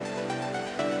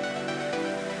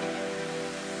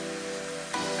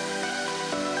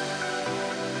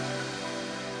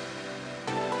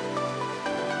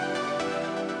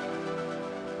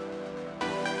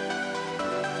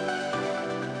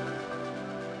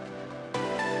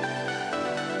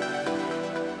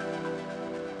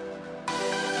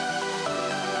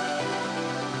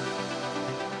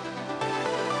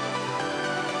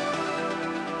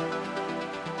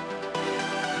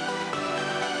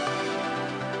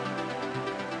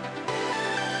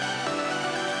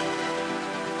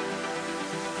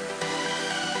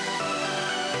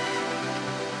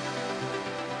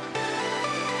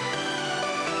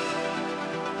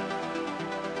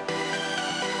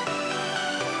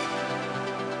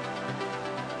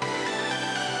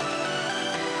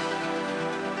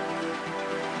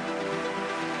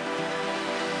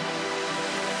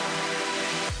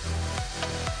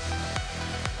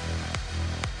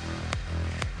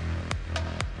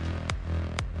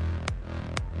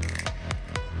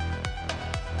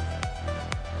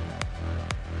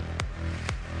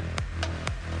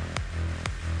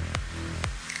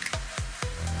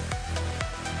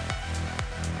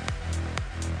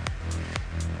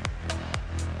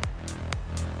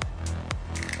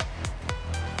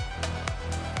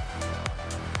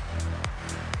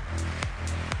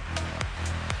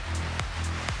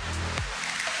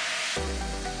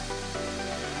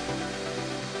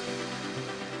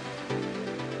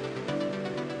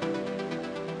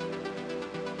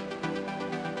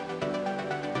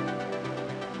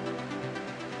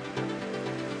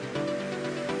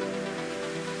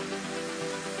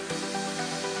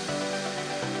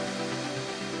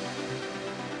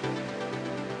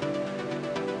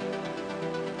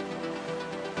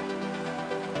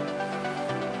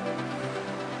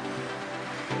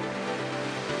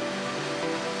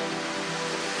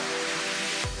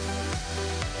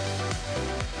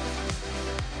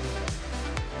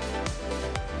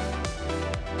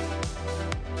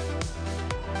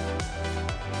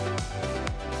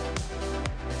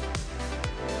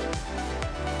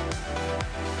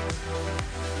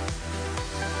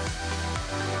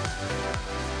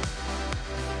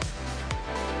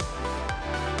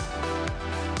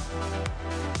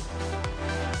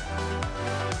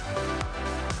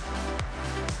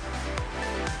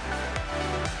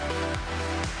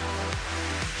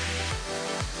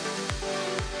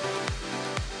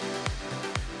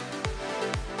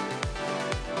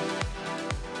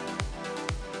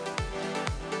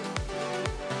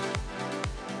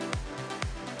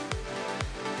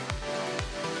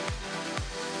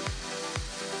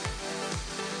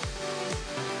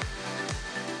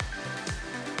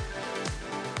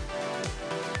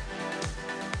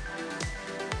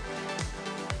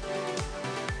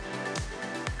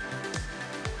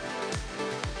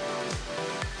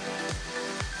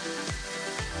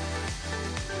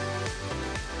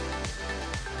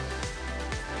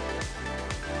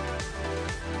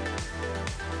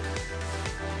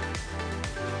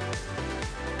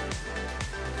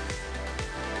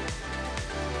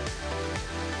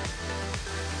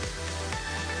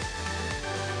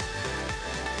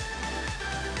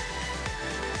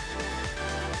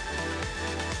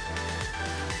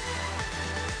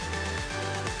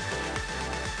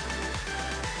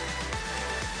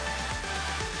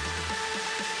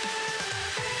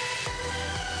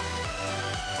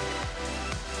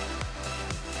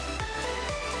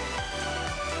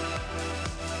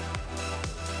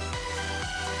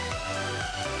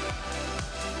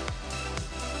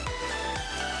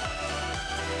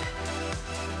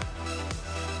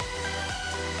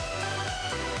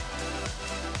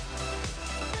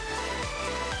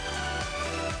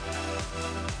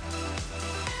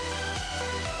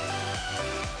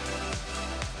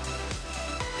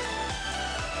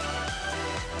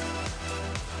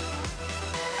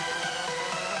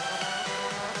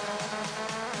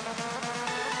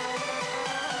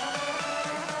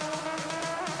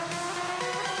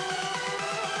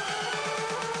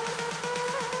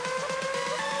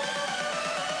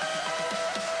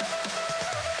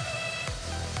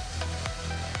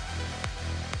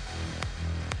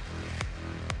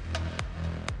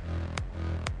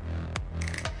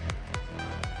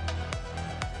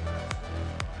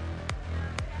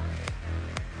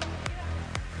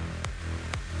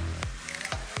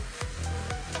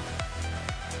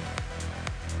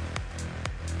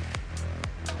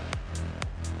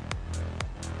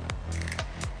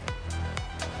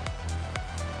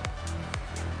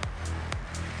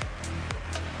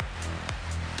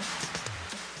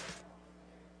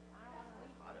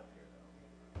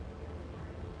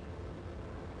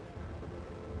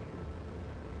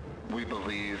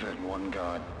believe in one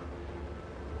God,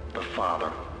 the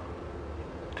Father,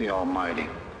 the Almighty,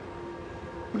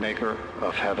 maker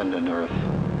of heaven and earth,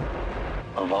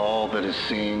 of all that is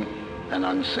seen and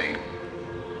unseen.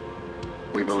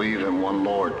 We believe in one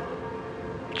Lord,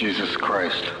 Jesus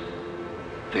Christ,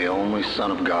 the only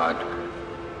Son of God,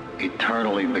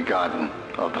 eternally begotten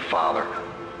of the Father,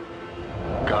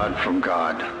 God from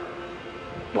God,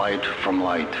 light from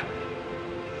light,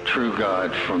 true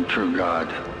God from true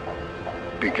God,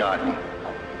 begotten,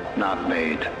 not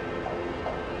made,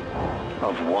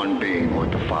 of one being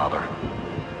with the Father.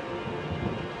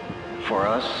 For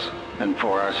us and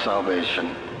for our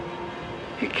salvation,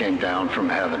 he came down from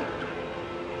heaven.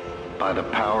 By the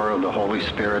power of the Holy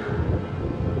Spirit,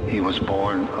 he was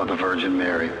born of the Virgin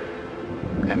Mary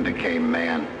and became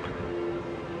man.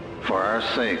 For our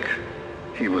sake,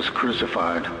 he was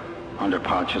crucified under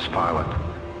Pontius Pilate.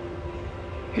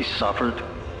 He suffered,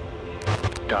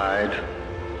 died,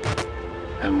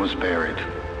 and was buried.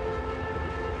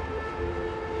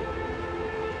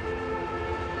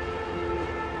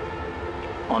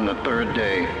 On the third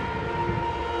day,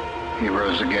 he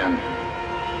rose again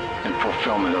in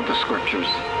fulfillment of the Scriptures.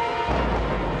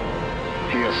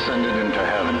 He ascended into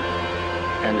heaven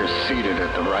and is seated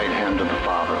at the right hand of the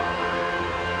Father.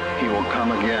 He will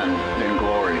come again in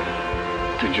glory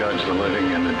to judge the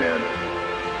living and the dead,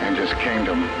 and his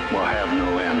kingdom will have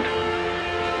no end.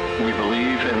 We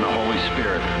believe in the Holy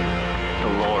Spirit, the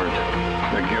Lord,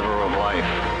 the giver of life,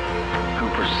 who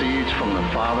proceeds from the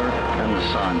Father and the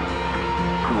Son,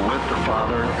 who with the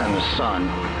Father and the Son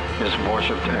is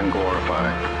worshipped and glorified,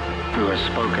 who has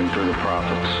spoken through the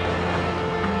prophets.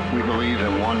 We believe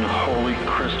in one holy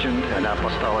Christian and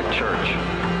apostolic church.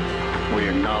 We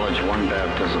acknowledge one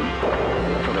baptism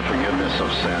for the forgiveness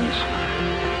of sins,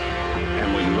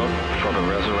 and we look for the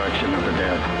resurrection of the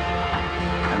dead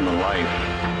and the life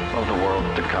of the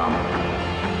world to come.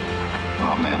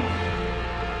 Amen.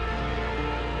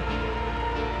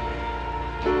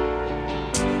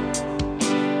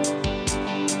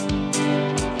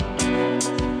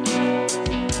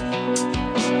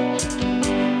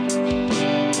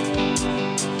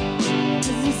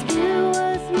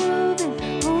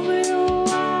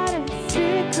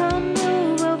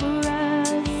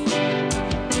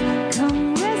 Come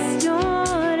rest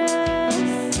on us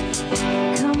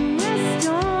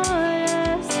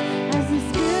as the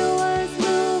Spirit was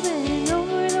moving.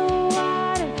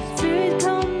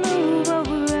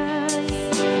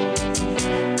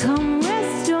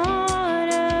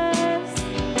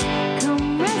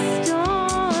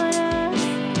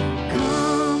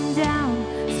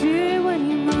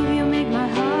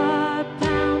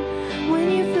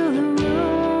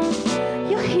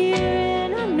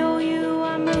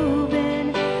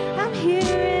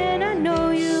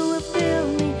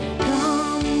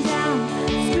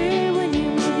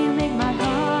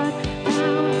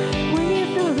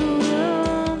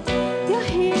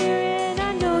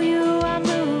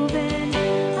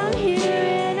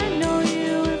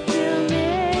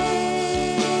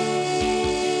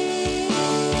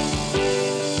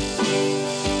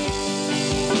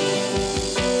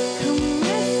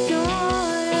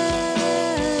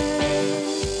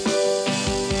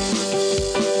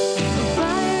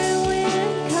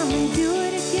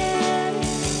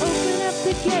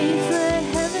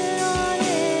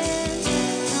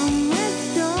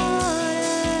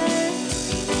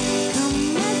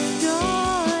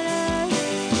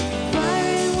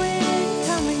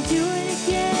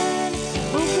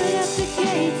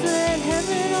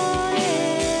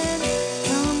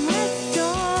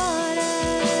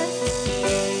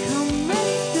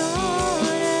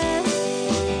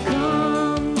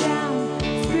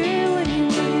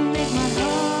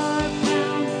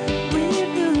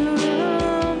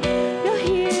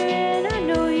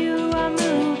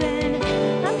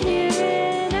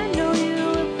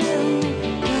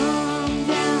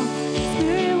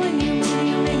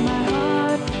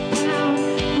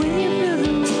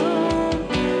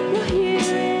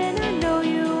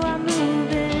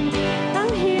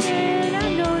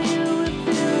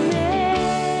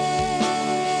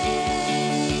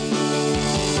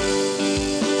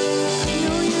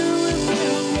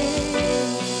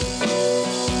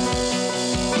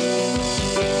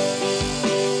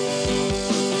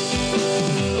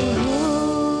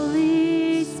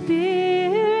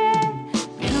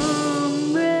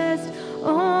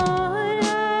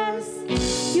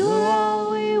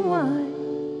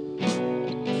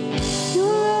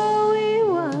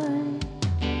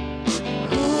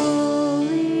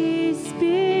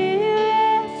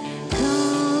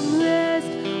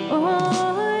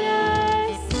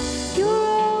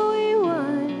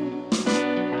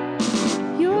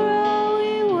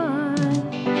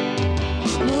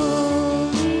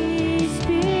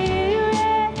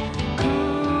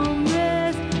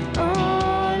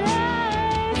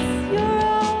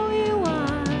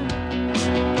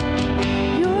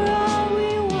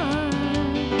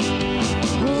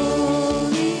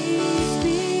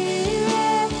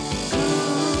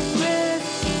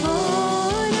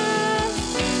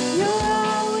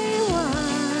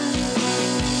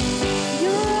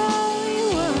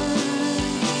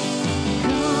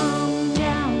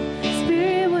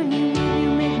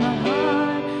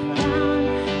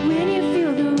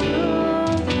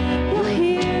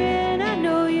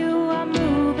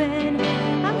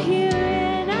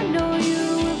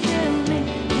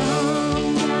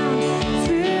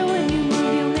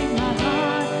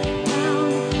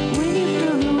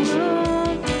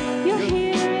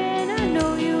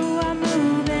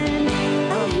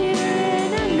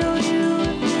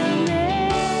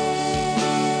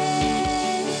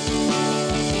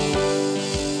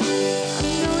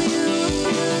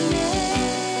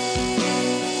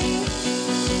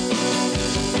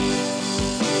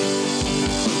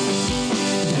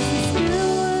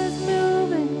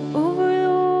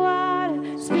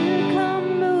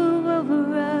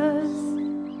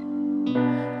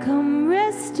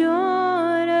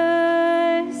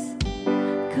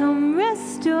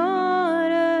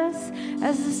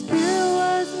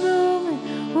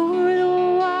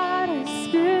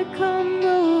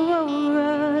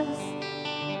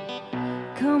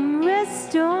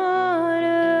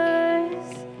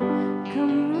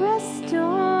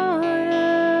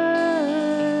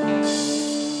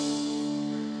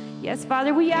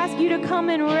 Father, we ask you to come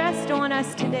and rest on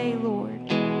us today, Lord.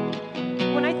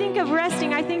 When I think of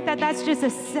resting, I think that that's just a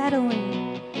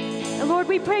settling. And Lord,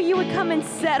 we pray you would come and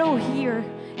settle here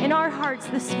in our hearts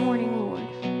this morning,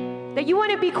 Lord. That you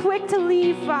wouldn't be quick to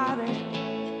leave, Father.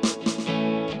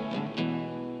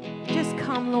 Just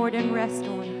come, Lord, and rest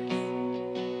on us.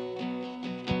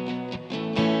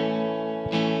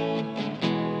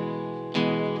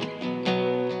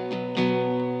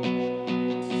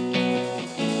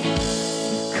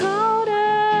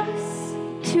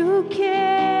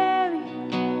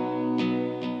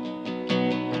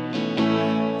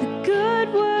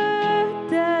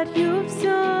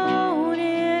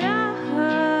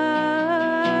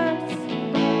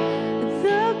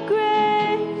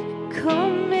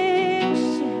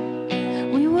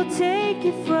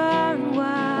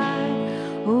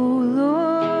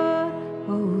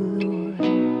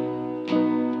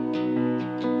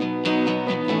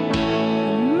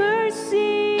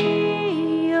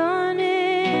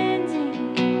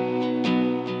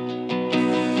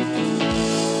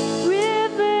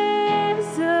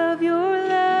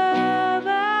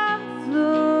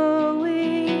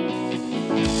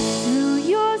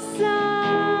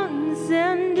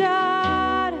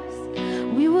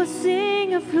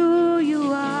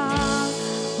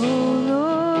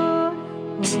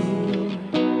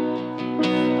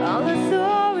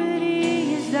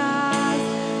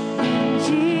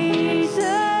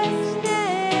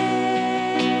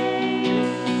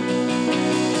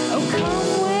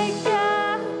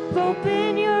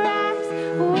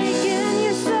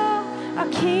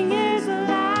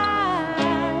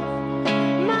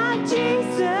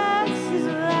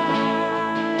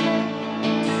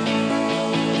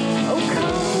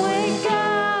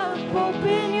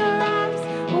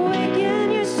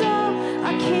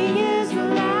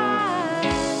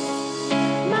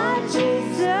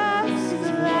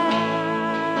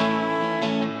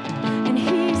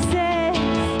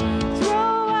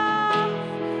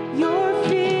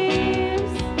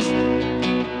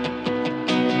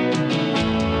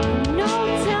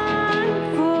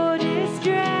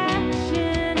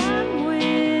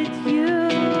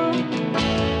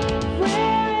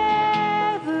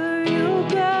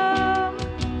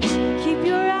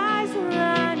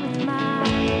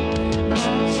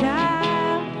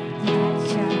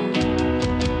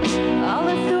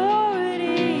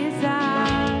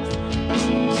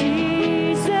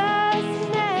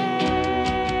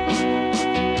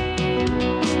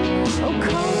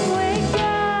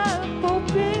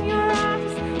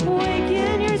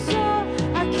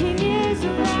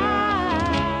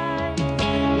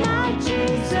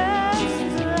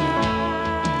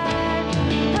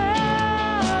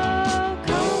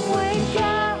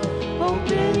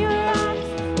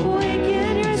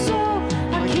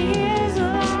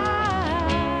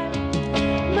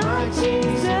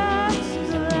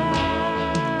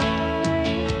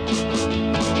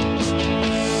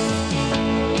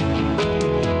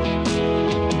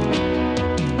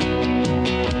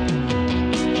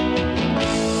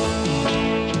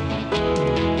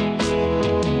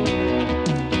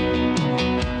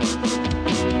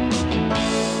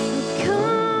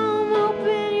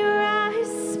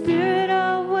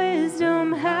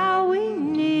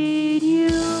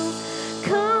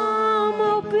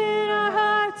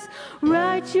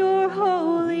 Your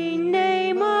holy name.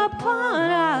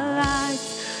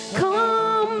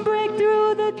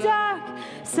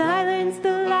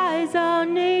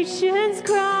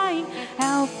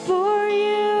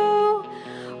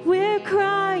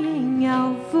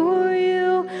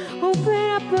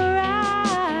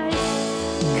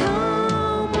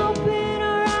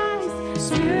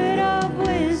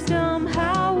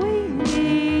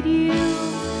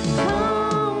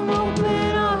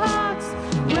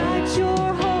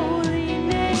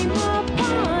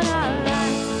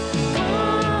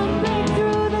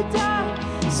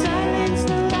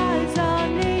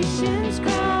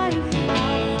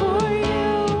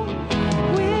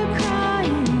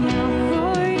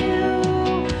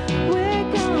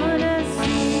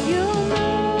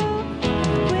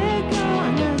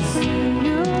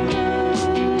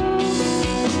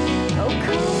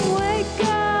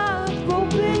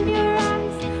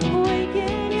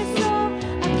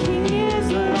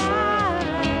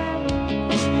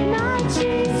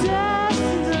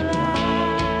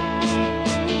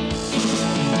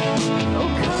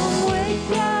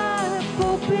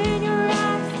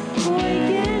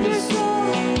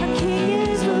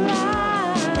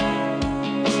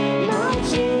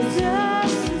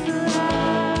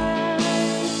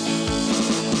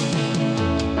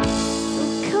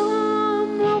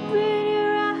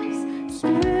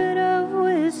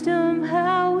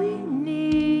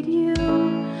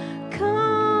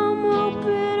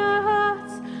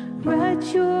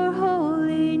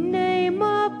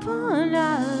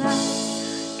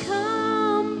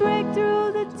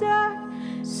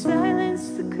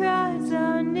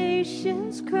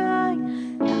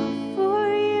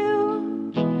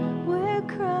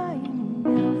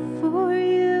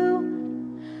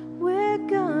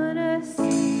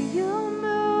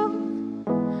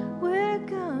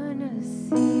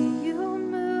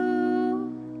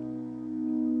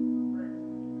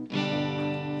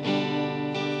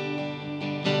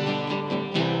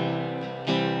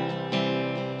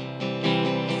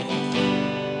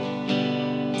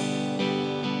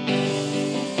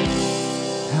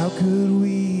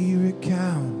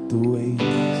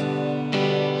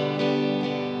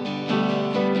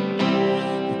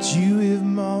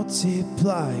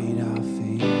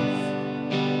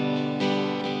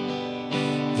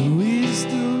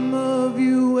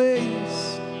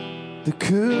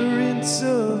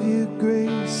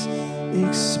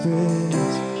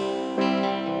 express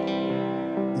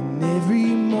in every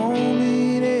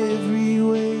moment, every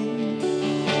way,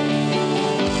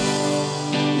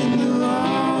 in the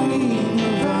longing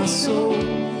of our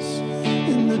souls,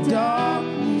 in the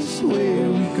darkness where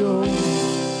we go.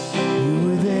 You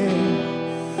were there,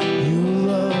 you were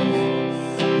love,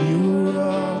 you were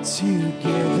all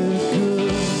together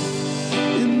good.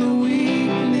 In the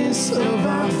weakness of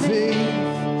our faith,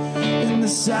 in the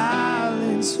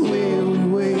silence where we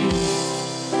wait,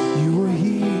 you were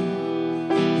here,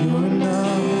 you were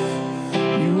enough,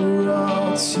 you were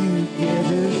all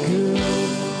together good.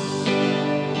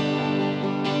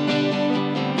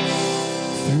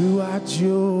 Through our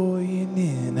joy and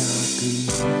in our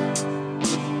grief,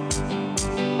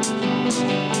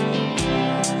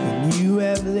 and you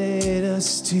have led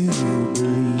us to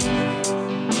believe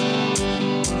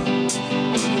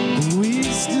the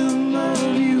wisdom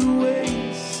of your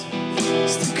ways,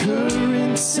 as the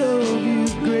currents of your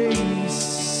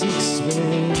grace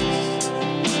express.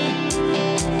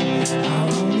 Our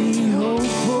only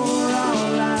hope for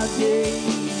all our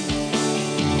days,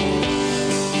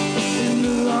 in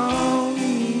the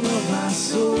longing of our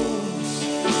souls,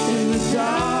 in the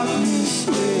darkness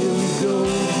where we go.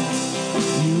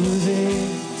 You were there,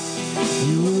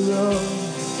 you were love,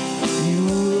 you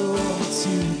were all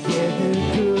together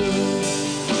good.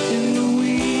 In the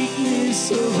weakness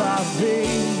of our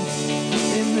faith,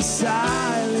 in the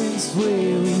silence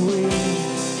where we wait,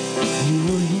 you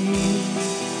were here,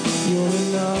 you're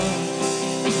enough,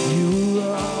 you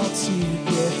were all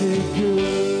together good.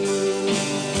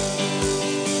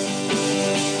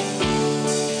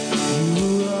 You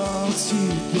were all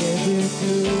together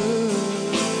good.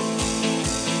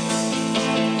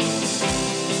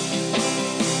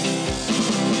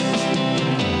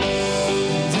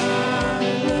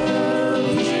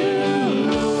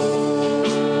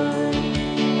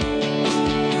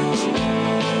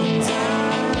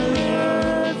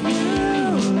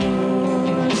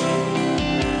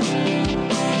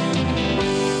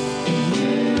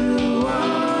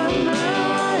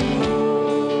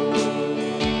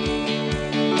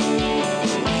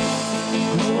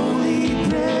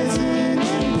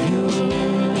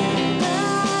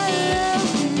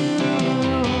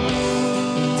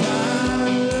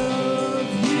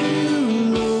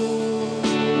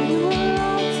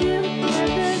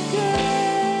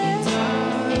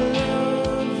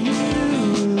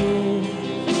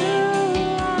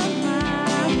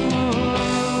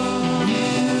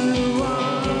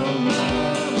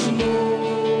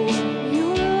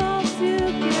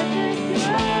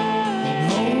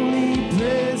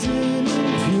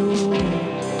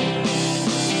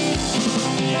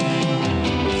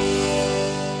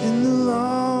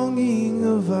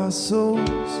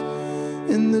 Souls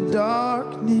in the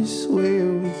darkness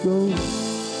where we go.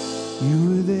 You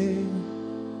were there,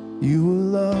 you were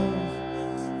love,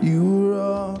 you were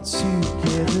all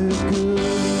together good.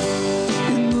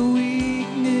 In the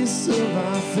weakness of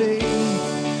our faith,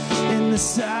 in the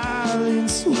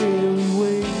silence where we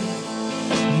wait,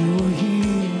 you were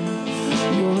here,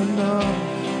 you're enough,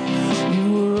 you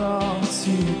were all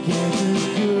together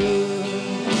good.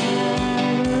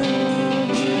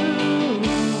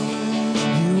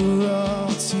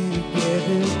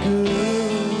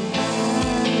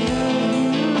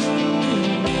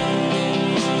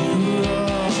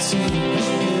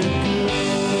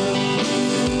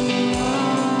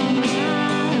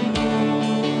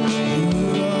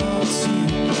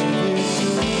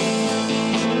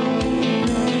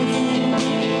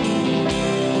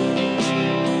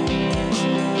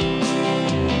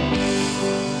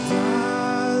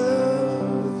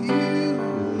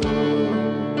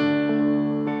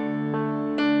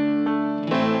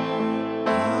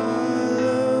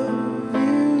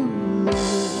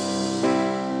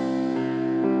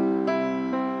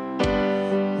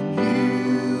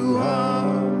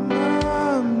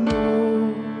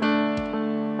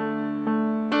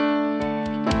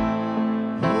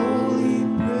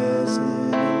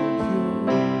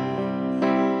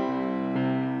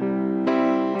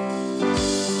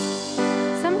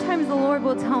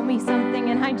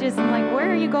 I'm like,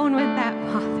 where are you going with that,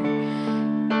 Father?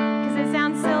 Because it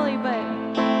sounds silly, but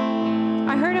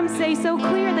I heard him say so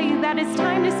clearly that it's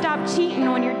time to stop cheating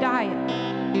on your diet.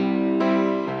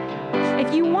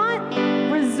 If you want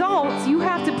results, you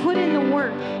have to put in the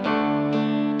work.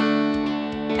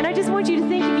 And I just want you to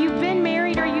think, if you've been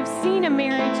married or you've seen a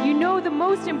marriage, you know the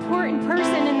most important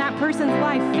person in that person's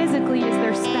life physically is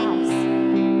their spouse.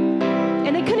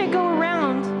 And they couldn't go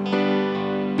around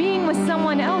being with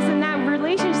someone else in that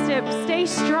relationship. Stay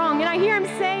strong. And I hear him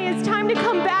say, it's time to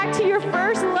come back to your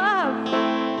first love.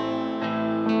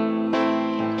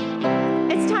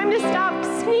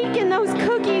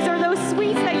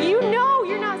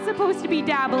 be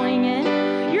dabbling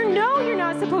in. You're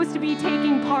not supposed to be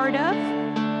taking part of.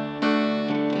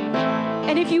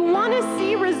 And if you want to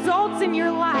see results in your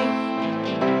life,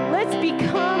 let's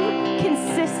become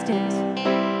consistent.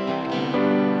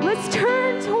 Let's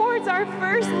turn towards our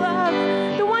first love,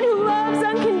 the one who loves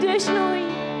unconditionally,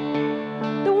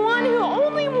 the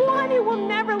only one who will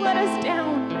never let us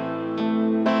down,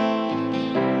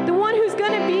 the one who's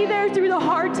going to be there through the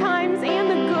hard times and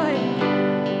the good.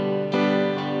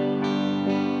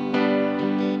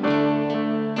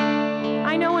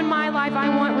 I know in my life I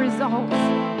want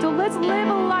results, so let's live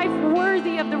a life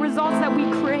worthy of the results that we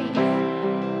crave.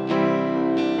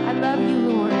 I love you,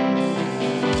 Lord.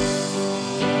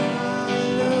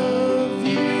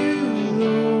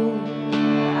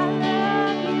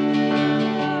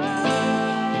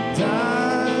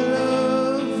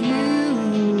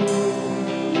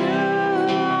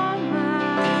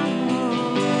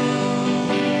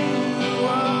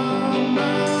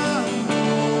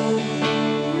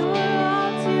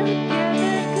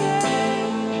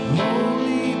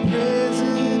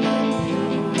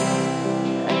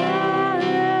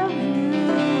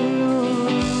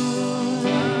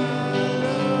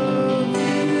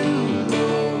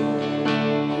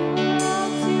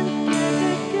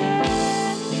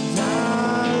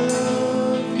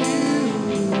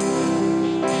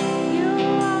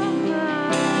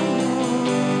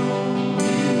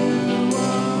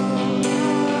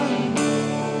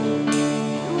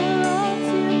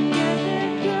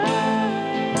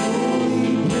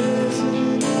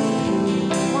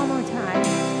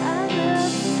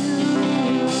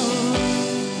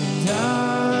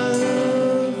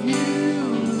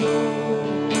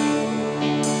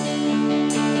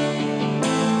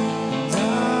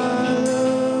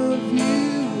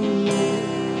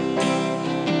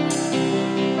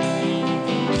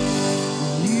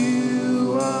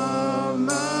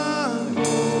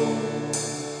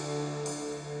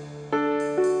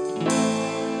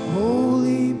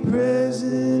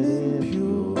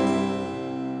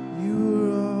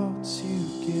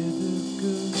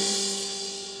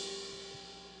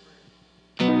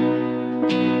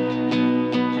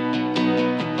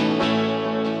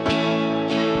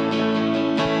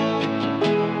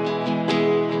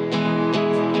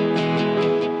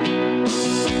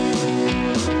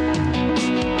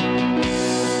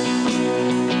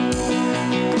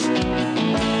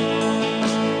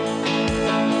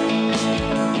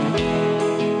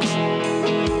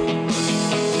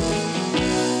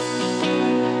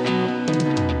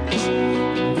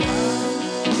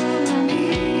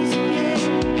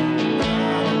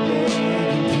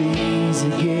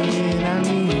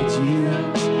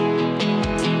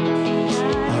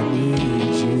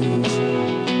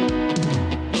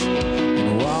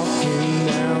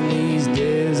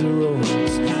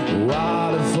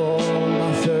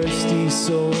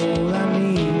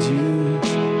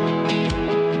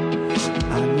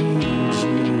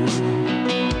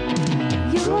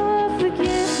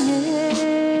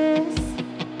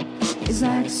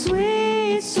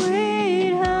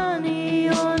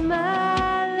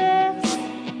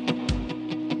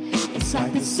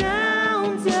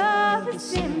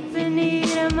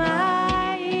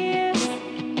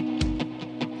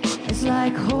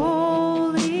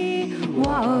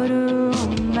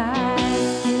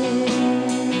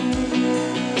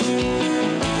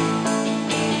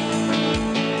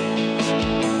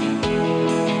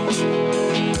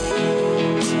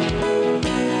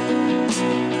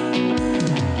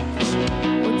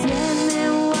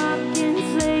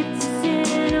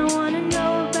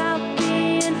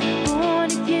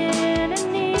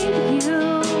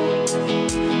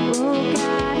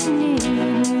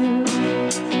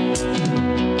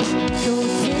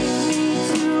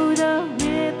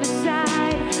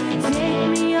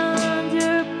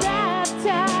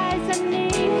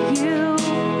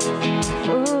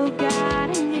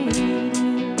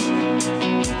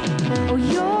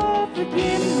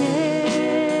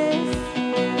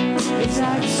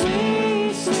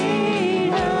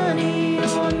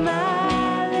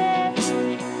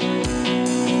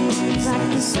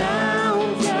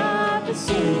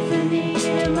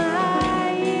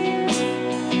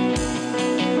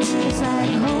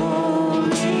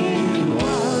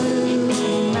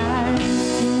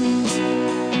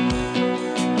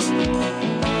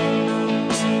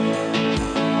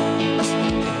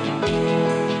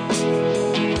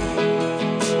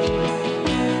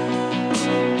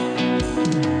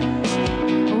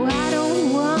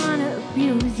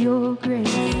 your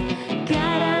grace.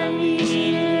 God, I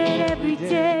need it every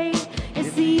day.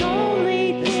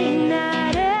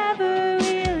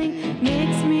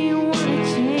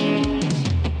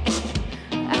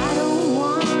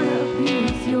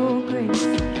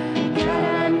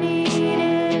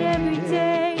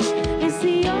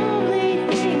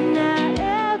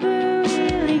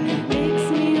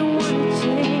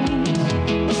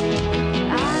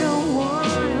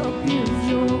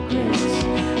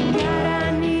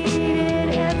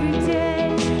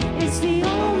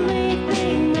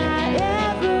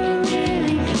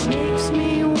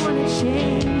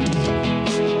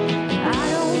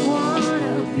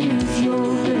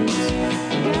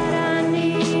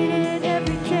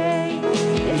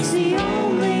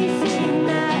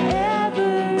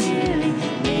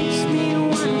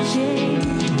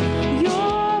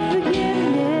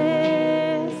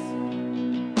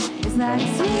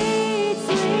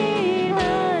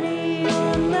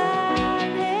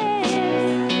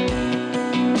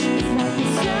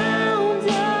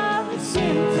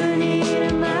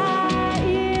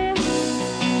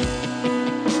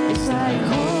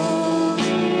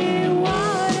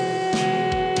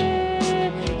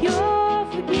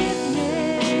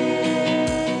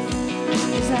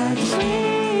 like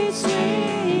sweet,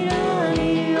 sweet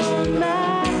honey on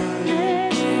my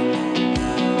lips.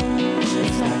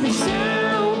 It's like the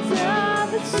sounds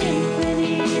of a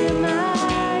symphony in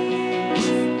my ears.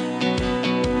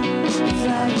 It's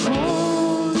like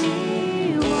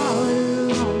holy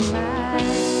water on my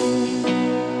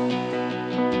skin.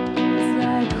 It's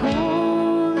like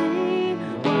holy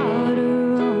water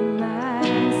on my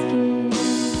skin.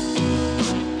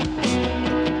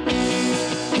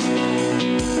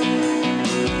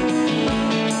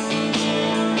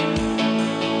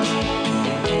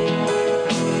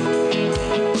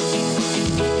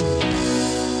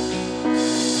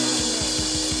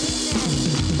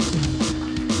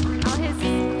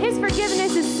 His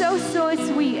forgiveness is so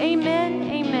sweet. Amen.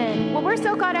 Amen. Well, we're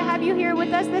so glad to have you here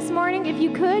with us this morning. If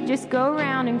you could, just go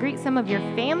around and greet some of your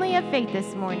family of faith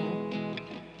this morning.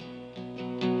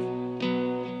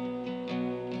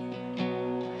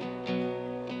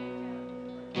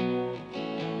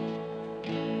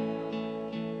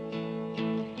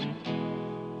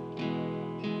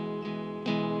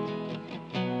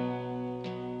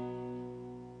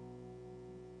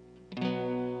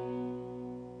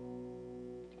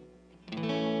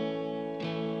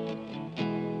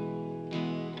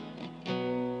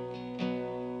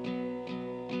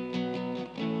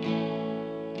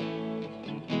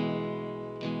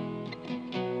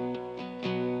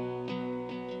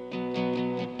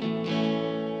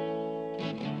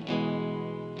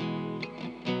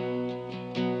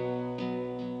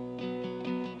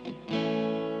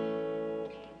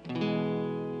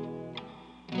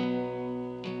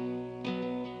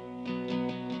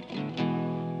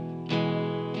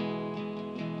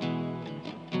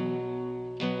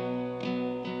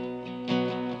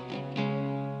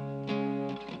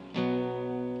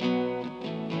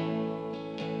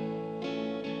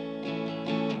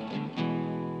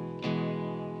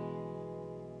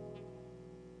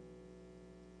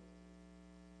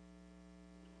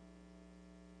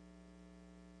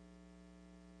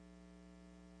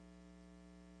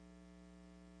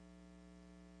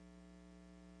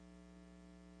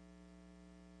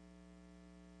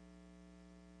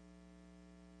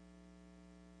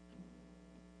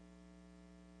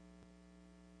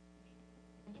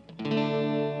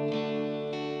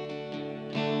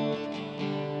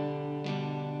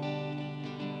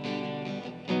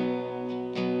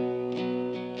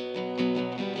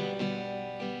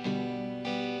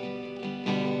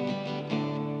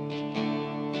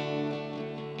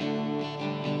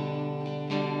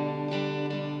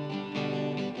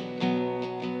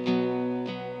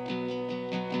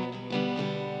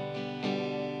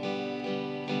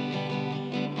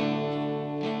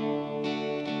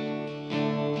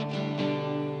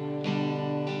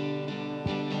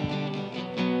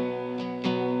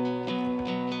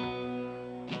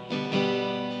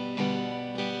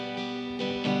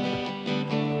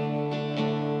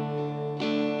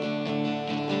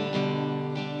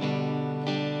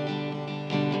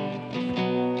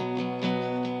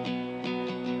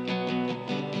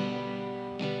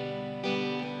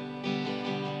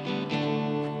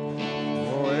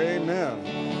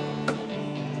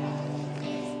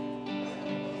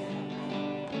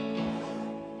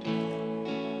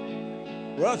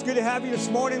 Well, it's good to have you this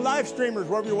morning, live streamers,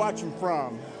 wherever you're watching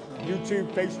from.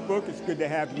 YouTube, Facebook, it's good to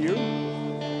have you.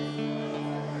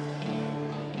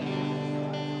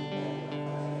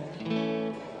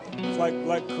 It's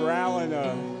like corralling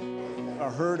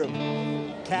a herd of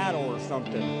cattle or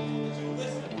something.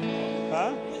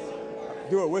 Huh?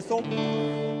 Do a whistle?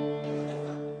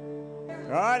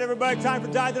 All right, everybody, time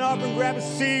for tithe and offering. Grab a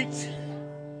seat.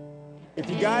 If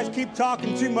you guys keep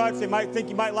talking too much, they might think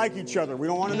you might like each other. We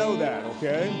don't want to know that,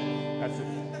 okay? That's it.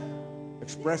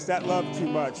 Express that love too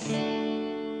much.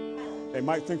 They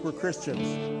might think we're Christians.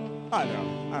 I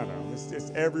know. It's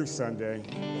every Sunday.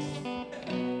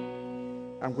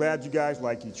 I'm glad you guys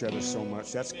like each other so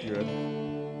much. That's good.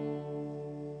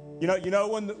 You know,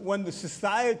 when the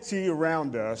society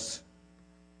around us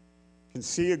can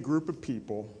see a group of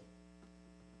people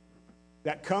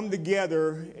that come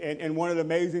together, and one of the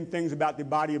amazing things about the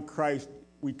body of Christ,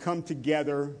 we come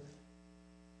together,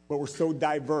 but we're so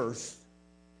diverse,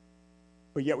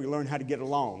 but yet we learn how to get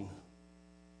along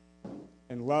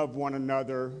and love one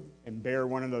another and bear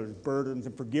one another's burdens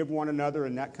and forgive one another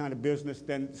and that kind of business.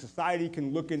 Then society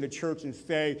can look into church and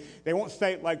say, they won't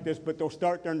say it like this, but they'll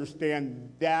start to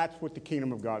understand that's what the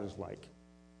kingdom of God is like.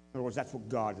 In other words, that's what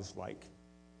God is like.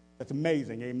 That's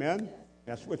amazing, amen?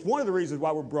 It's one of the reasons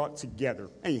why we're brought together.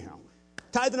 Anyhow,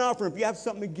 tithe and offering. If you have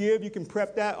something to give, you can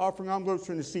prep that. Offering envelopes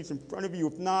are in the seats in front of you.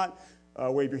 If not,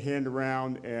 wave your hand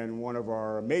around, and one of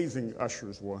our amazing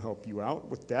ushers will help you out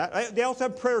with that. They also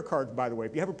have prayer cards, by the way.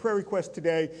 If you have a prayer request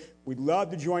today, we'd love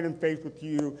to join in faith with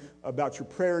you about your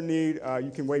prayer need.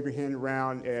 You can wave your hand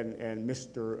around, and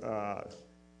Mr.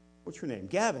 What's your name?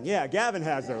 Gavin. Yeah, Gavin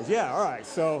has those. Yeah, all right.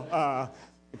 So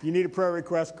if you need a prayer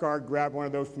request card, grab one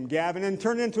of those from Gavin and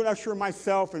turn it into an usher or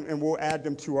myself, and we'll add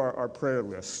them to our prayer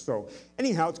list. So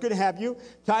anyhow, it's good to have you.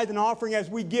 Tithe and offering as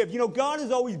we give. You know, God is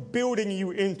always building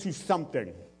you into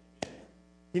something.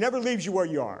 He never leaves you where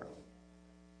you are.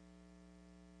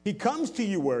 He comes to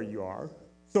you where you are.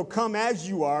 So come as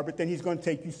you are, but then he's going to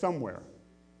take you somewhere.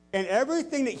 And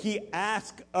everything that he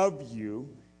asks of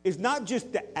you is not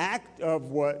just the act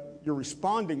of what you're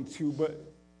responding to, but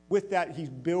with that, he's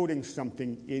building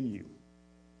something in you.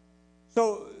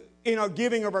 So in our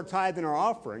giving of our tithe and our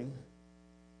offering,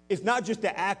 it's not just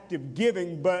the act of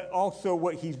giving, but also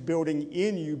what he's building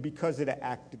in you because of the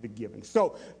act of the giving.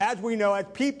 So as we know, as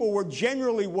people, we're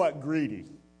generally what? Greedy.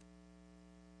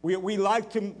 We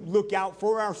like to look out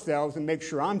for ourselves and make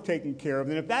sure I'm taken care of.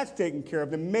 And if that's taken care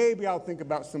of, then maybe I'll think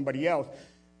about somebody else.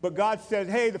 But God says,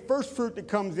 hey, the first fruit that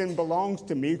comes in belongs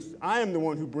to me. I am the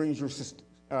one who brings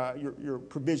your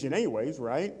provision anyways,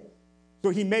 right? So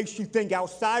he makes you think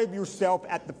outside of yourself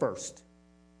at the first.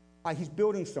 He's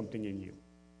building something in you.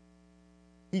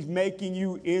 He's making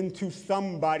you into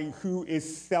somebody who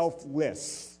is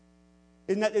selfless.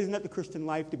 Isn't that the Christian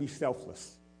life, to be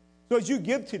selfless? So as you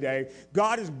give today,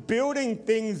 God is building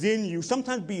things in you,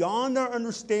 sometimes beyond our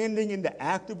understanding in the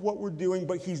act of what we're doing,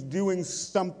 but he's doing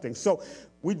something. So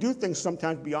we do things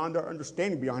sometimes beyond our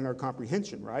understanding, beyond our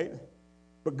comprehension, right?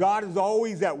 But God is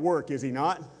always at work, is he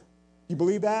not? You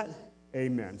believe that?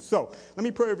 Amen. So let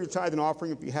me pray over your tithe and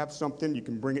offering. If you have something, you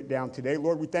can bring it down today.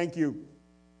 Lord, we thank you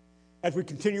as we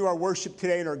continue our worship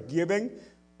today and our giving.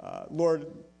 Lord,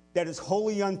 that is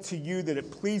holy unto you, that it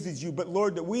pleases you. But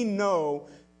Lord, that we know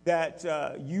that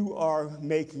you are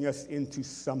making us into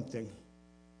something.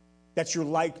 That's your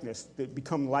likeness, that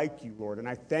become like you, Lord. And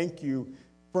I thank you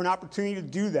for an opportunity to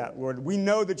do that, Lord. We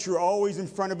know that you're always in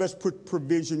front of us, put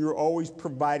provision. You're always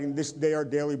providing this day our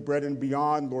daily bread and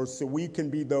beyond, Lord, so we can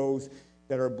be those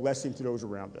that are a blessing to those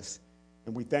around us.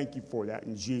 And we thank you for that.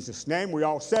 In Jesus' name, we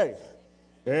all say,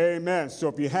 amen. So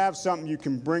if you have something, you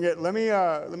can bring it. Let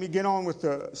me get on with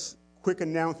the quick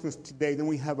announcements today. Then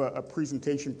we have a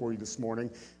presentation for you this morning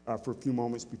for a few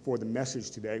moments before the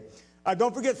message today.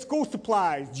 Don't forget school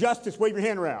supplies. Justice, wave your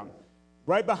hand around.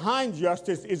 Right behind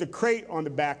Justice is a crate on the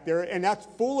back there, and that's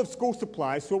full of school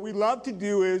supplies. So what we love to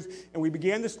do is, and we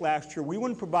began this last year, we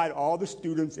want to provide all the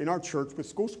students in our church with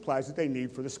school supplies that they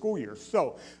need for the school year.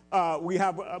 So we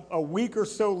have a week or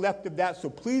so left of that, so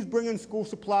please bring in school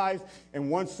supplies, and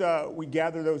once we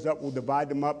gather those up, we'll divide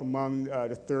them up among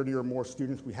the 30 or more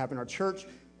students we have in our church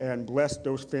and bless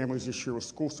those families this year with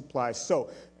school supplies. So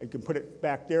you can put it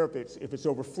back there. If it's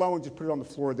overflowing, just put it on the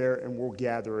floor there, and we'll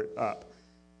gather it up.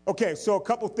 Okay, so a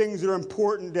couple things that are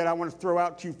important that I want to throw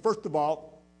out to you. First of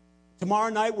all,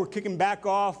 tomorrow night we're kicking back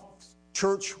off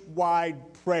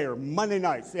church-wide prayer. Monday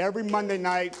nights. Every Monday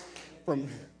night from,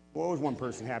 well, was one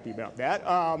person happy about that?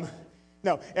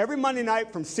 No, every Monday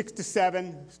night from 6 to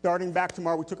 7, starting back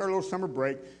tomorrow. We took our little summer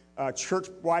break.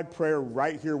 Church-wide prayer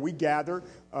right here. We gather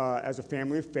as a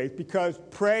family of faith because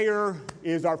prayer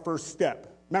is our first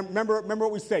step. Remember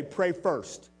what we say, pray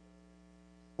first.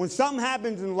 When something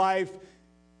happens in life,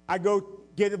 I go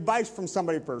get advice from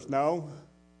somebody first. No,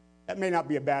 that may not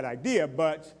be a bad idea,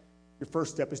 but your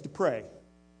first step is to pray,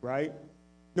 right?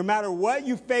 No matter what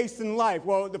you face in life,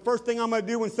 well, the first thing I'm going to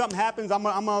do when something happens, I'm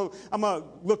going to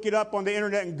look it up on the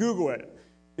internet and Google it.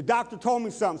 The doctor told me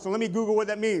something, so let me Google what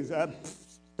that means.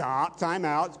 Stop, time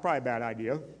out. It's probably a bad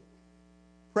idea.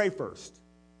 Pray first.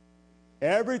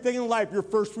 Everything in life, your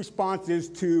first response is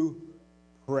to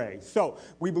pray. So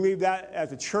we believe that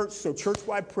as a church. So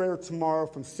church-wide prayer tomorrow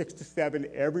from 6 to 7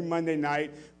 every Monday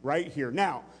night right here.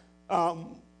 Now,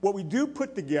 what we do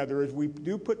put together is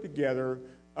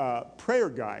prayer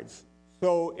guides.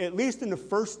 So at least in the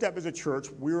first step as a church,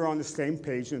 we're on the same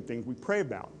page in things we pray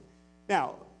about.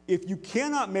 Now, if you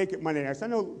cannot make it Monday nights, I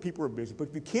know people are busy, but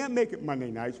if you can't make it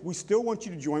Monday nights, we still want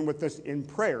you to join with us in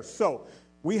prayer. So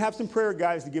we have some prayer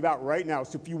guides to give out right now.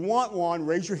 So if you want one,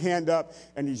 raise your hand up,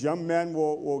 and these young men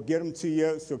will get them to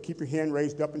you. So keep your hand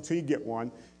raised up until you get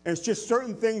one. And it's just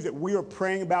certain things that we are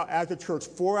praying about as a church,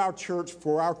 for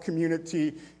our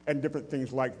community, and different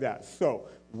things like that. So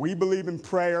we believe in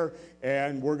prayer,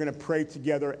 and we're going to pray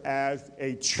together as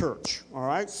a church. All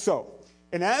right? So,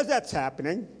 and as that's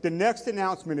happening, the next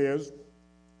announcement is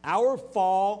our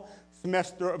fall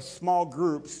semester of small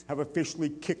groups have officially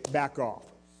kicked back off.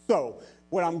 So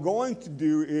what I'm going to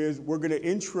do is we're going to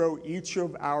intro each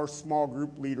of our small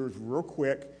group leaders real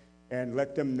quick and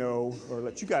let them know, or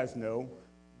let you guys know,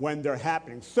 when they're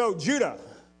happening. So Judah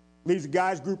leads the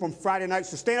guys group on Friday night.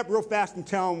 So stand up real fast and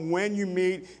tell them when you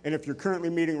meet and if you're currently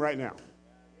meeting right now.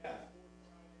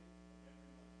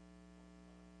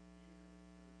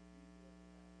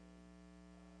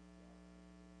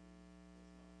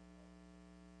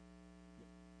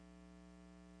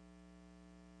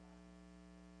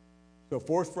 So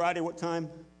fourth Friday, what time?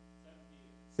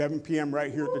 7 p.m.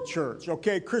 right here at the church.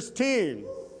 Okay, Christine.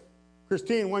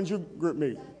 Christine, when's your group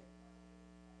meet?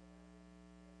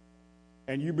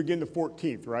 And you begin the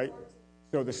 14th, right?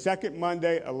 So the second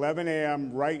Monday, 11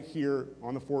 a.m. right here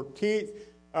on the 14th.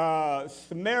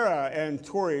 Samara and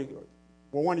Tori,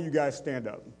 well, one of you guys stand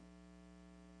up.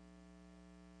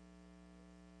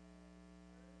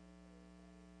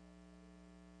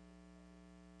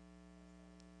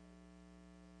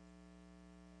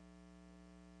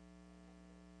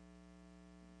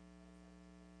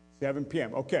 $7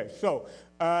 p.m. Okay, so,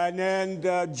 and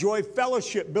then Joy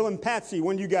Fellowship, Bill and Patsy,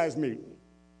 when do you guys meet?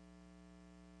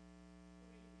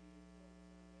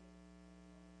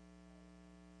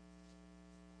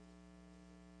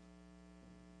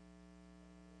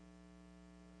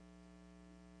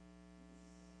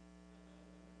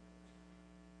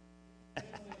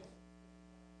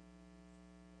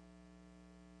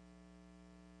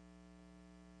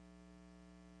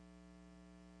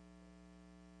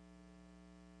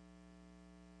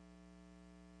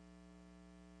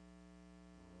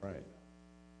 Right.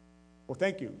 Well,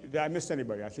 thank you. Did I miss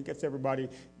anybody? I think that's everybody.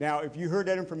 Now, if you heard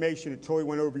that information, it totally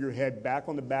went over your head. Back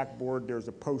on the backboard, there's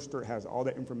a poster. It has all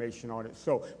that information on it.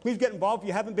 So please get involved. If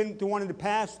you haven't been to one in the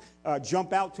past,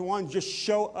 jump out to one. Just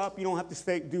show up. You don't have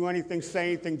to do anything, say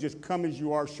anything. Just come as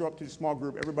you are. Show up to the small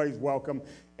group. Everybody's welcome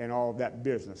and all of that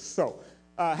business. So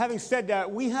having said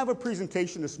that, we have a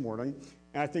presentation this morning,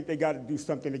 and I think they got to do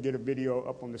something to get a video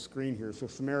up on the screen here. So,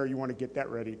 Samara, you want to get that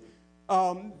ready.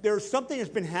 There's something that's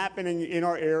been happening in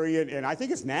our area, and I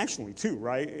think it's nationally too,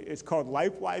 right? It's called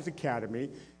LifeWise Academy,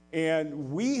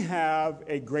 and we have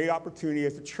a great opportunity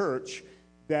as a church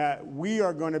that we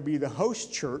are going to be the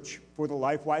host church for the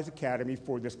LifeWise Academy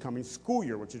for this coming school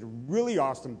year, which is a really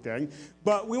awesome thing.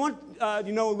 But we want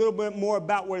to know a little bit more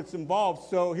about what it's involved.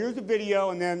 So here's a video,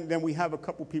 and then we have a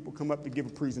couple people come up to give a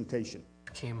presentation.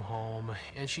 Came home,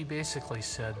 and she basically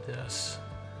said this.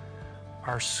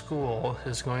 Our school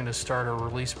is going to start a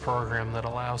release program that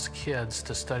allows kids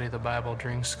to study the Bible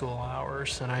during school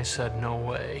hours. And I said, no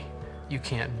way, you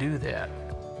can't do that.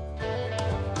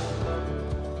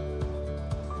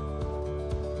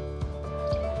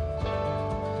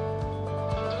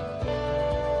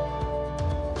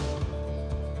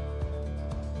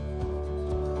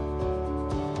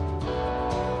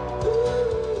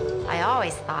 I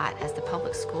always thought as the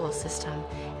public school system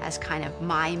as kind of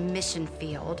my mission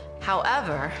field.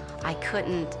 However, I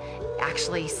couldn't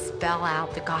actually spell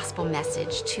out the gospel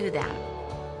message to them.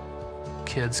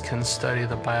 Kids can study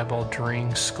the Bible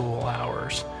during school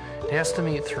hours. It has to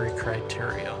meet 3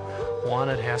 criteria. 1,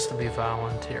 it has to be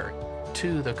voluntary.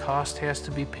 2, the cost has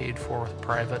to be paid for with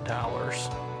private dollars.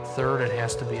 3rd, it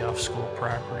has to be off school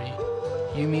property.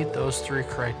 You meet those 3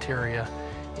 criteria,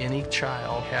 any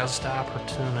child has the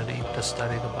opportunity to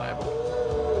study the Bible.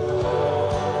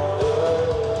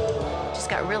 Just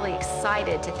got really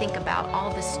excited to think about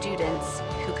all the students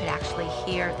who could actually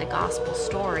hear the gospel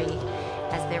story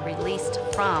as they're released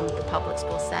from the public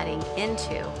school setting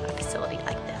into a facility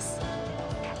like this.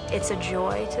 It's a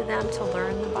joy to them to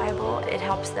learn the Bible. It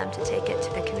helps them to take it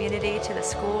to the community, to the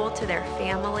school, to their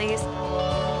families.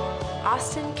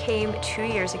 Austin came 2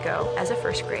 years ago as a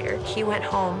first grader. He went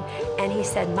home and he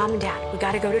said, Mom and Dad, we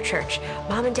gotta go to church.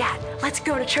 Mom and Dad, let's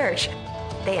go to church.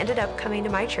 They ended up coming to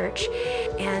my church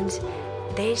and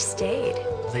they stayed.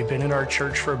 They've been in our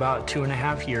church for about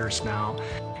 2.5 years now,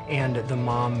 and the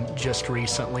mom just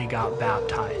recently got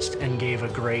baptized and gave a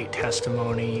great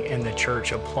testimony, and the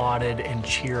church applauded and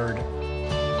cheered.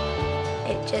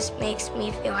 It just makes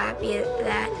me feel happy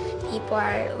that people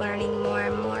are learning more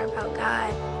and more about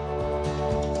God.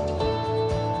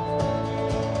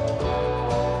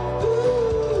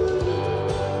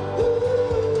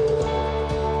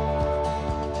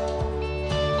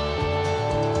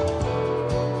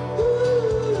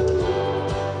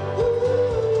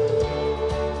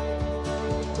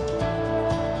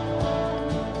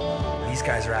 These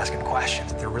guys are asking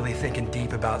questions. They're really thinking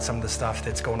deep about some of the stuff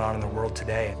that's going on in the world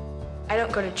today. I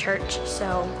don't go to church,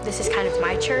 so this is kind of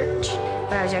my church.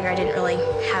 When I was younger, I didn't really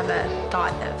have a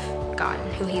thought of God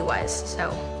and who he was, so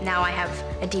now I have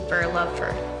a deeper love for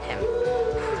him.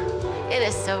 It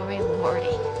is so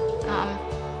rewarding.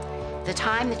 the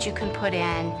time that you can put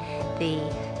in, the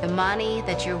money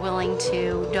that you're willing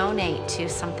to donate to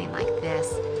something like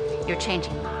this, you're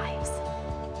changing lives.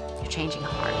 You're changing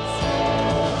hearts.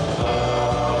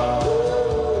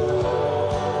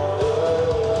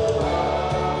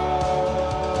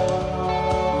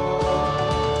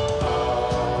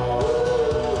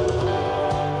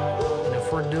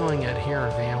 Doing it here in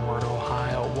Van Wert,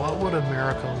 Ohio, what would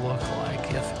America look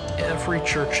like if every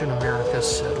church in America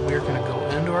said we're going to go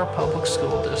into our public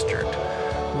school district,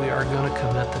 we are going to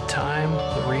commit the time,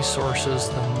 the resources,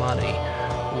 the money.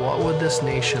 What would this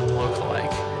nation look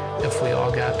like if we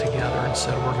all got together and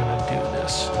said we're going to do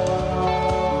this?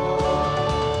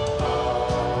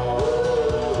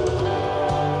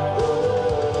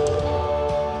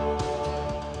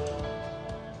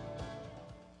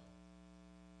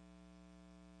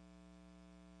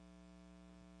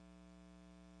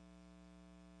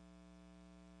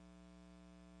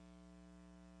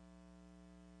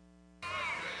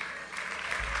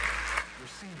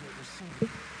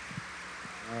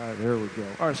 There we go.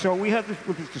 All right, so we have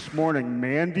with us this morning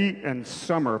Mandy and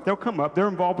Summer. If they'll come up, they're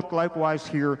involved with LifeWise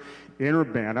here in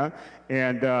Urbana,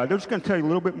 and they're just going to tell you a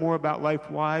little bit more about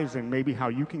LifeWise and maybe how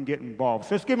you can get involved.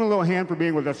 So let's give them a little hand for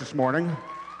being with us this morning.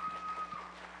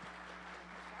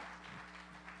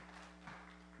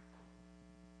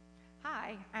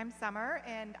 Hi, I'm Summer,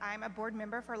 and I'm a board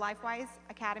member for LifeWise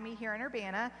Academy here in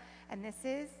Urbana, and this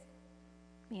is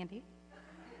Mandy.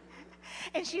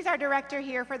 And she's our director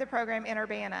here for the program in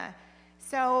Urbana.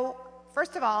 So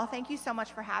first of all, thank you so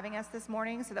much for having us this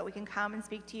morning so that we can come and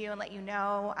speak to you and let you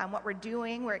know what we're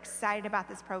doing. We're excited about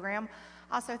this program.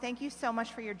 Also, thank you so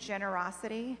much for your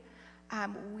generosity.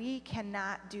 We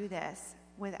cannot do this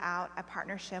without a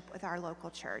partnership with our local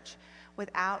church,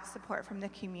 without support from the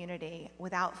community,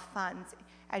 without funds.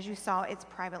 As you saw, it's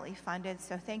privately funded.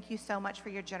 So thank you so much for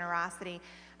your generosity.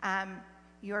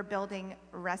 Your building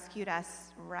rescued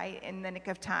us right in the nick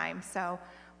of time, so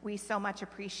we so much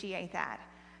appreciate that.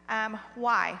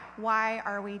 Why? Why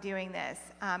are we doing this?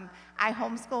 I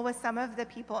homeschool with some of the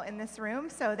people in this room,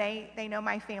 so they know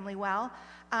my family well,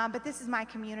 but this is my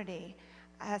community.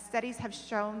 Studies have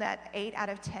shown that 8 out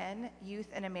of 10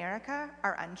 youth in America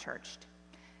are unchurched.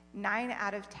 9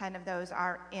 out of 10 of those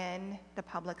are in the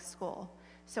public school.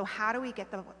 So how do we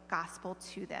get the gospel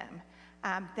to them?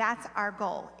 That's our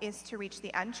goal, is to reach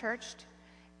the unchurched,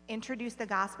 introduce the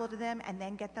gospel to them, and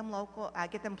then get them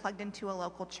plugged into a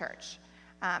local church.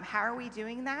 How are we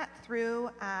doing that? Through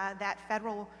that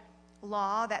federal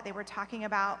law that they were talking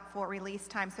about for release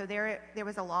time. So there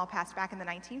was a law passed back in the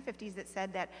 1950s that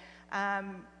said that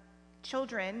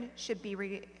children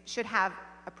should have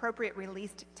appropriate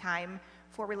released time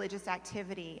for religious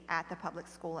activity at the public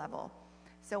school level.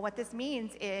 So what this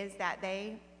means is that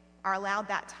they are allowed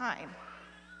that time.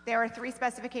 There are 3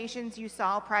 specifications you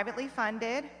saw: privately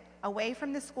funded, away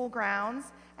from the school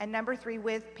grounds, and number 3,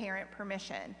 with parent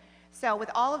permission. So with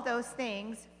all of those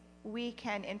things, we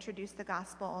can introduce the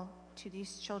gospel to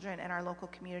these children in our local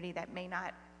community that may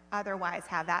not otherwise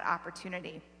have that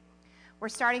opportunity. We're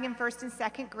starting in 1st and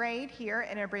 2nd grade here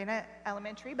in Urbana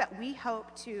Elementary, but we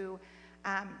hope to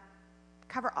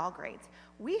cover all grades.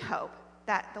 We hope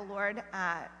that the Lord,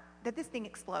 that this thing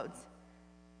explodes.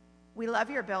 We love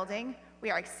your building. We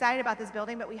are excited about this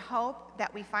building, but we hope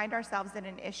that we find ourselves in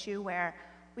an issue where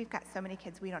we've got so many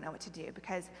kids we don't know what to do,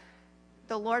 because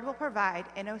the Lord will provide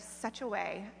in such a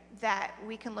way that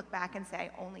we can look back and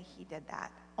say, only He did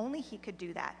that. Only He could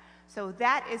do that. So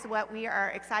that is what we are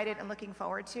excited and looking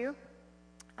forward to.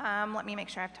 Let me make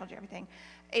sure I've told you everything.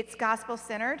 It's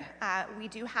gospel-centered. We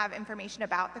do have information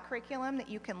about the curriculum that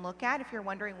you can look at if you're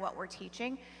wondering what we're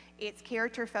teaching. It's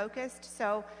character-focused,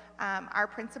 so our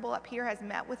principal up here has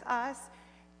met with us.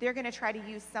 They're going to try to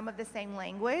use some of the same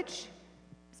language,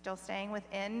 still staying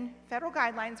within federal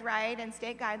guidelines, right, and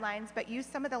state guidelines, but use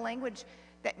some of the language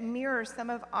that mirrors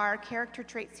some of our character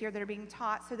traits here that are being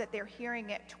taught so that they're hearing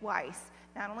it twice,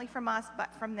 not only from us,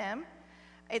 but from them.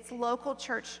 It's local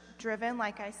church driven.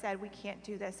 Like I said, we can't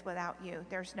do this without you.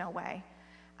 There's no way.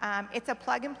 It's a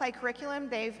plug and play curriculum.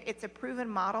 It's a proven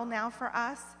model now for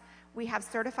us. We have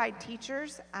certified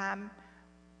teachers.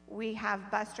 We have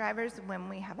bus drivers when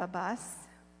we have a bus,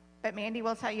 but Mandy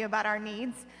will tell you about our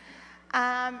needs.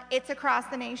 It's across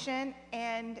the nation,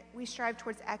 and we strive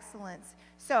towards excellence.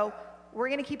 So we're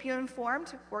going to keep you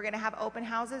informed. We're going to have open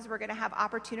houses. We're going to have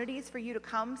opportunities for you to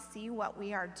come see what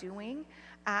we are doing.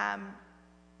 I'm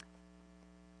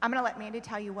going to let Mandy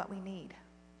tell you what we need.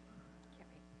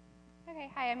 Okay,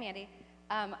 hi, I'm Mandy.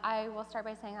 I will start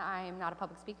by saying I'm not a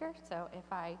public speaker, so if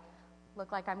I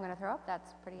look like I'm going to throw up,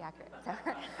 that's pretty accurate. So,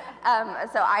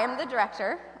 so I am the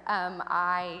director.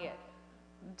 I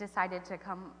decided to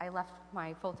come, I left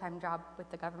my full-time job with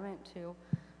the government to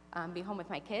be home with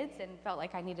my kids and felt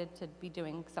like I needed to be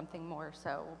doing something more,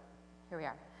 so here we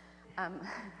are.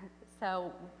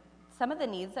 So some of the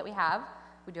needs that we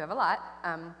do have a lot.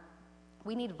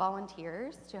 We need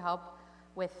volunteers to help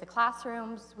with the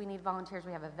classrooms. We need volunteers.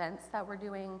 We have events that we're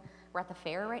doing. We're at the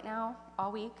fair right now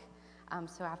all week.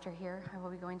 So after here, I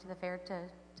will be going to the fair to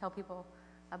tell people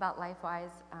about LifeWise.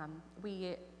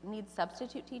 We need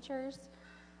substitute teachers.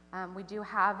 We do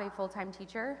have a full-time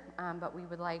teacher, but we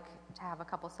would like to have a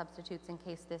couple substitutes in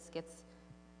case this gets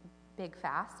big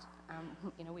fast.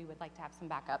 We would like to have some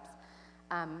backups.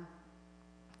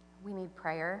 We need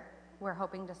prayer. We're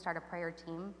hoping to start a prayer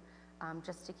team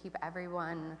just to keep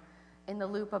everyone in the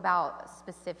loop about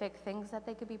specific things that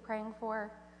they could be praying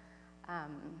for.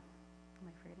 Am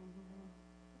I forgetting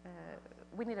anything?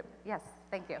 We need yes,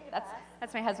 thank you.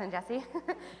 That's my husband, Jesse.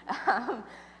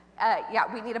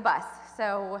 Yeah, we need a bus.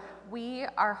 So we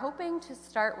are hoping to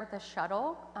start with a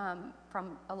shuttle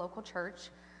from a local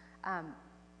church.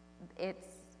 It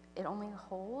only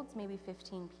holds maybe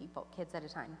 15 kids at a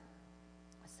time.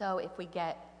 So if we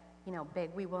get,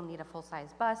 big, we will need a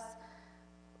full-size bus.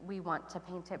 We want to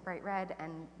paint it bright red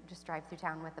and just drive through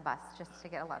town with the bus just to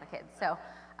get a lot of kids. So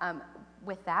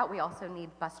with that, we also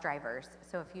need bus drivers.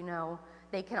 So if you know,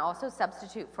 they can also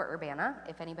substitute for Urbana,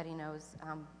 if anybody knows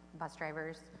bus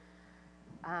drivers.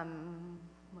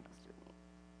 What else do we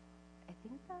need? I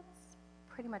think that's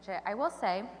pretty much it. I will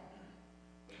say,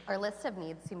 our list of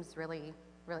needs seems really,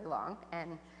 really long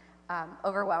and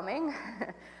overwhelming.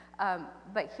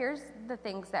 But here's the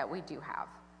things that we do have.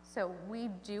 So we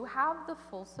do have the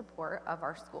full support of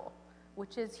our school,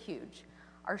 which is huge.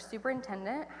 Our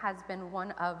superintendent has been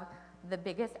one of the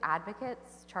biggest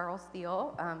advocates, Charles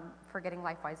Thiel, for getting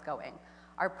LifeWise going.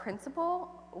 Our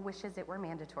principal wishes it were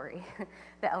mandatory.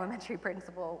 The elementary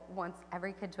principal wants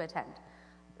every kid to attend.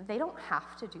 They don't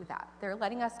have to do that. They're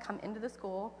letting us come into the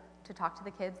school to talk to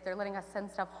the kids. They're letting us send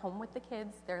stuff home with the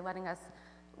kids. They're letting us,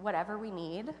 whatever we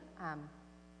need,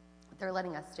 they're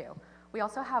letting us do. We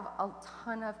also have a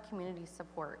ton of community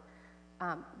support.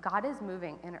 God is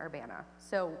moving in Urbana.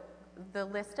 So the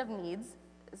list of needs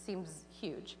seems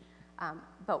huge.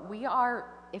 But we are,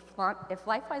 if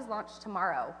LifeWise launched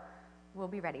tomorrow, we'll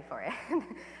be ready for it.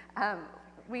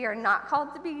 We are not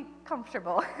called to be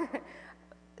comfortable.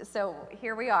 So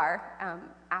here we are,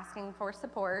 asking for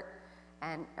support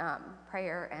and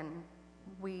prayer, and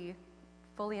we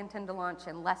fully intend to launch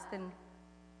in less than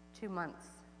 2 months.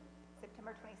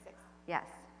 September 26th. Yes,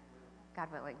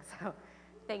 God willing. So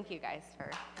thank you guys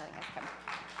for letting us come.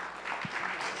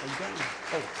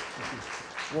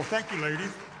 Well, thank you,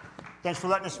 ladies. Thanks for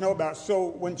letting us know about it. So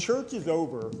when church is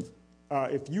over,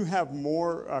 if you have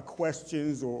more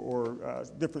questions or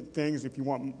different things, if you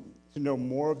want to know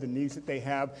more of the needs that they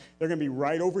have, they're going to be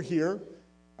right over here,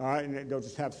 and they'll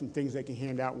just have some things they can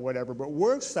hand out, whatever. But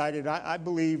we're excited. I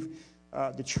believe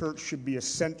the church should be a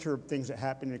center of things that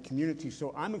happen in the community.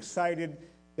 So I'm excited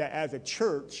that as a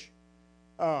church,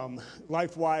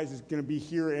 LifeWise is going to be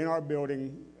here in our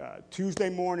building Tuesday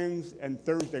mornings and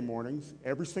Thursday mornings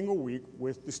every single week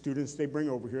with the students they bring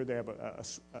over here. They have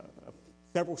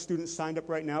several students signed up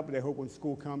right now, but they hope when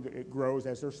school comes it grows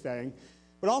as they're staying.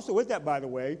 But also with that, by the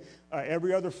way,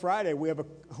 every other Friday we have a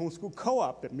homeschool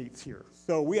co-op that meets here.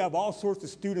 So we have all sorts of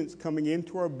students coming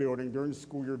into our building during the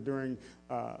school year, during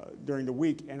the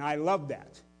week, and I love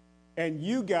that. And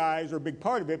you guys are a big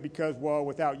part of it because, well,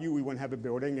 without you, we wouldn't have a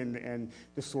building and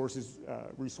the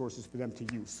resources for them to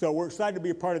use. So we're excited to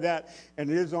be a part of that, and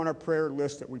it is on our prayer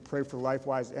list that we pray for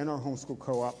LifeWise and our homeschool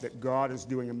co-op that God is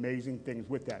doing amazing things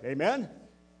with that. Amen?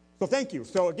 So thank you.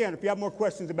 So again, if you have more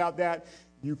questions about that,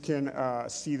 you can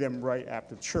see them right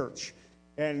after church.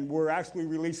 And we're actually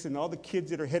releasing all the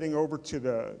kids that are heading over to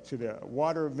the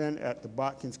water event at the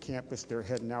Botkins campus. They're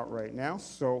heading out right now.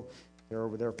 So they're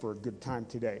over there for a good time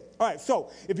today. All right,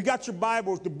 so if you got your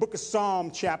Bibles, the book of Psalm,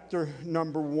 chapter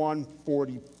number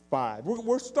 145.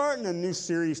 We're starting a new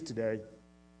series today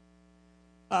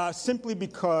simply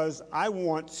because I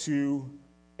want to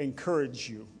encourage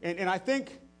you. And I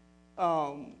think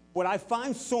what I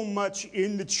find so much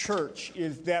in the church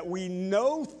is that we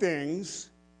know things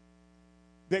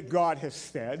that God has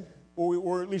said,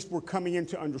 or at least we're coming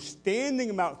into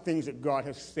understanding about things that God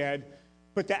has said,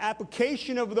 but the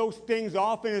application of those things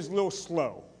often is a little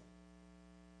slow.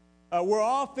 We're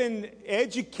often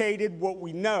educated what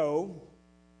we know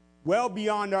well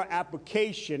beyond our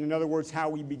application, in other words, how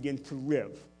we begin to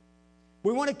live.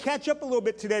 We want to catch up a little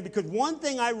bit today because one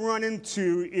thing I run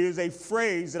into is a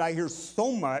phrase that I hear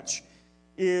so much,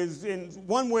 is, in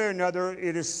one way or another,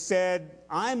 it is said,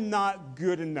 I'm not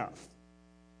good enough.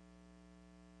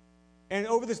 And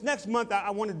over this next month,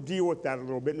 I want to deal with that a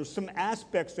little bit. And there's some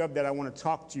aspects of that I want to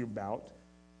talk to you about.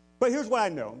 But here's what I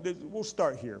know. We'll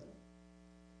start here.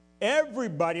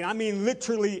 Everybody, I mean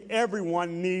literally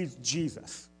everyone, needs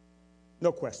Jesus.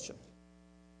 No question.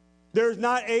 There's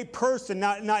not a person,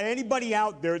 not anybody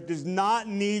out there does not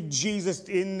need Jesus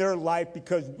in their life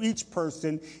because each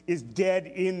person is dead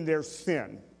in their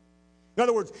sin. In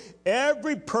other words,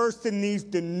 every person needs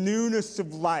the newness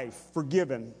of life,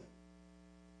 forgiven.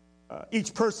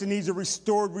 Each person needs a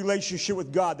restored relationship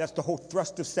with God. That's the whole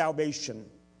thrust of salvation.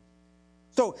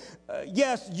 So,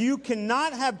 yes, you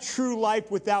cannot have true life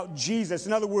without Jesus.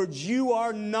 In other words, you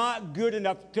are not good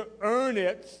enough to earn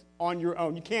it on your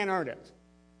own. You can't earn it.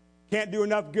 Can't do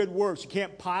enough good works. You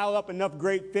can't pile up enough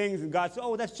great things and God says,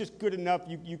 oh, that's just good enough.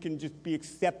 You can just be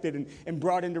accepted and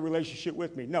brought into relationship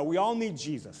with me. No, we all need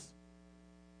Jesus.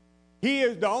 He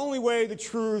is the only way, the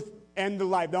truth, and the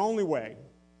life. The only way.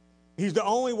 He's the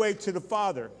only way to the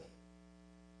Father.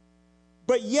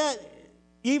 But yet,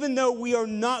 even though we are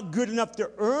not good enough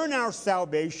to earn our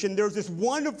salvation, there's this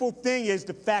wonderful thing is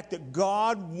the fact that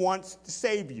God wants to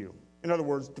save you. In other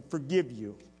words, to forgive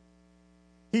you.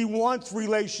 He wants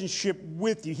relationship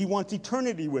with you. He wants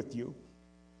eternity with you.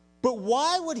 But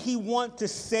why would he want to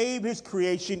save his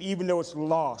creation even though it's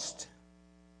lost?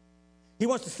 He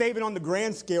wants to save it on the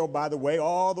grand scale, by the way,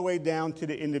 all the way down to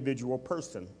the individual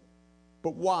person.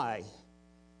 But why?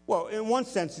 Well, in one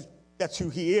sense, that's who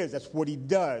he is. That's what he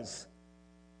does.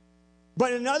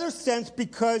 But in another sense,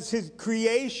 because his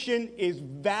creation is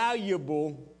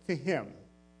valuable to him.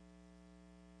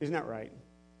 Isn't that right?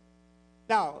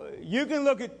 Now, you can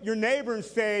look at your neighbor and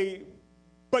say,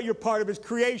 but you're part of his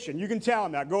creation. You can tell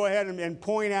him that. Go ahead and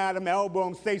point at him, elbow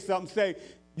him, say something. Say,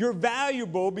 you're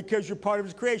valuable because you're part of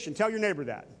his creation. Tell your neighbor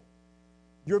that.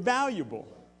 You're valuable.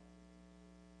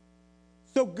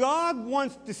 So God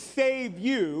wants to save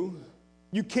you.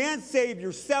 You can't save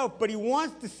yourself, but he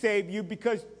wants to save you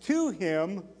because to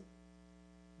him,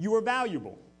 you are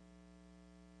valuable.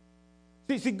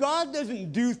 See, God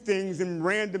doesn't do things in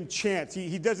random chance.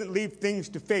 He doesn't leave things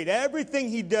to fate. Everything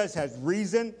he does has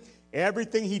reason.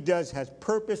 Everything he does has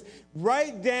purpose.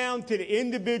 Right down to the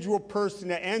individual person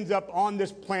that ends up on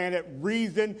this planet,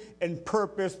 reason and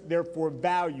purpose, therefore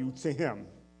value to him.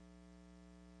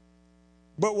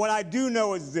 But what I do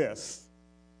know is this.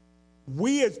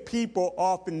 We as people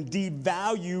often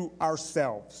devalue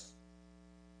ourselves.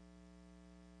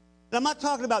 And I'm not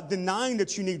talking about denying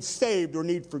that you need saved or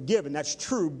need forgiven. That's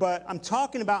true. But I'm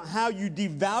talking about how you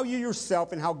devalue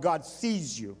yourself and how God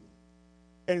sees you.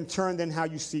 And in turn, then how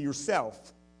you see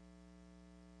yourself.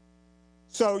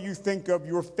 So you think of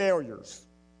your failures,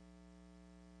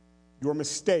 your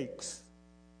mistakes,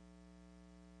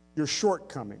 your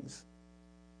shortcomings.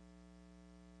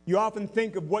 You often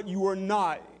think of what you are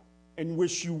not and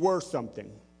wish you were something.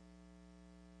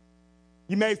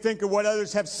 You may think of what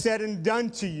others have said and done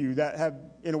to you that have,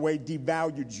 in a way,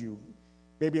 devalued you.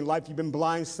 Maybe in life you've been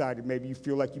blindsided. Maybe you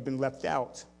feel like you've been left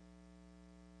out.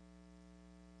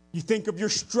 You think of your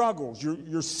struggles,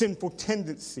 your sinful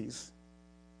tendencies.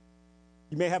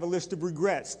 You may have a list of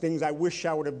regrets, things I wish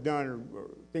I would have done or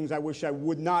things I wish I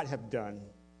would not have done.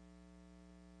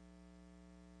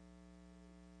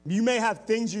 You may have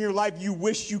things in your life you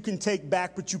wish you can take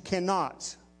back, but you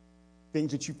cannot.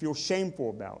 Things that you feel shameful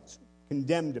about,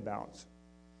 condemned about.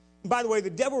 And by the way, the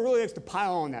devil really likes to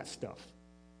pile on that stuff.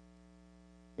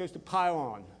 He likes to pile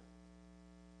on.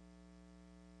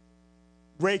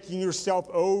 Raking yourself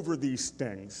over these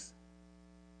things.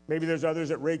 Maybe there's others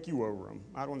that rake you over them.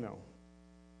 I don't know.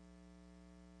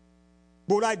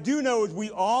 But what I do know is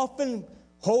we often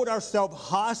hold ourselves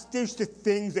hostage to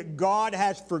things that God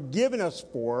has forgiven us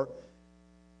for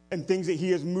and things that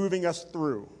he is moving us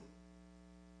through.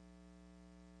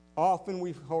 Often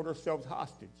we hold ourselves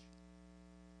hostage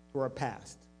to our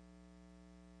past.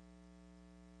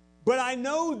 But I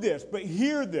know this, but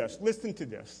hear this, listen to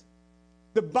this.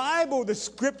 The Bible, the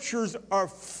scriptures are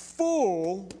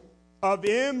full of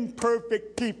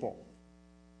imperfect people,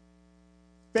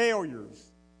 failures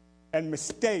and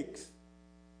mistakes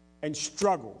and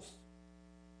struggles.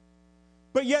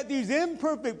 But yet these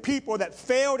imperfect people that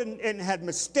failed and had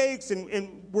mistakes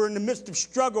and were in the midst of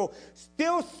struggle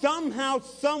still somehow,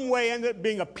 some way ended up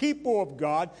being a people of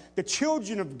God, the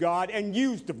children of God, and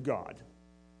used of God.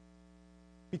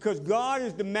 Because God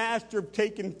is the master of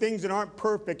taking things that aren't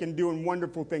perfect and doing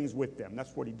wonderful things with them.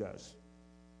 That's what he does.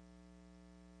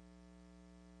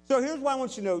 So here's what I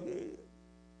want you to know.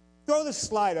 Throw the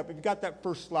slide up. If you got that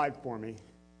first slide for me.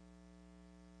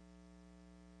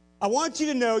 I want you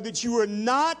to know that you are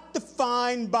not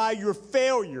defined by your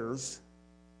failures,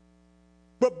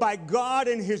 but by God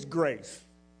and his grace.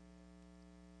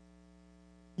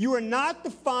 You are not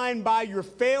defined by your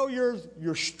failures,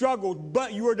 your struggles,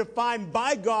 but you are defined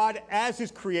by God as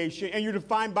his creation, and you're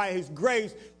defined by his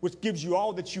grace, which gives you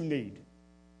all that you need.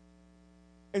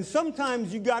 And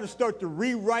sometimes you got to start to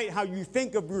rewrite how you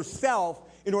think of yourself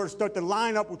in order to start to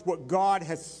line up with what God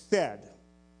has said,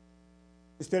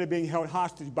 instead of being held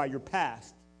hostage by your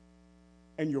past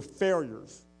and your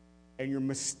failures and your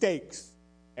mistakes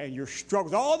and your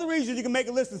struggles. All the reasons you can make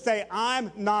a list and say,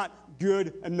 I'm not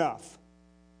good enough,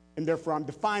 and therefore I'm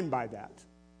defined by that.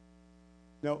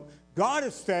 No, God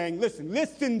is saying,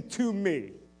 listen to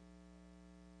me.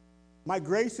 My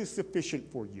grace is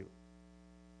sufficient for you.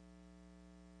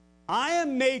 I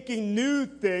am making new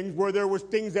things where there was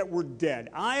things that were dead.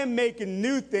 I am making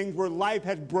new things where life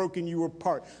has broken you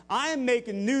apart. I am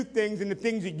making new things in the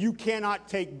things that you cannot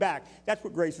take back. That's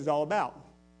what grace is all about.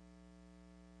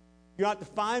 You're not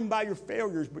defined by your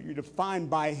failures, but you're defined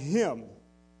by him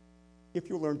if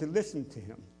you learn to listen to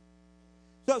him.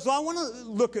 So I want to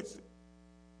look at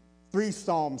 3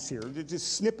 Psalms here,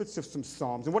 just snippets of some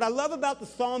Psalms. And what I love about the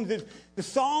Psalms is the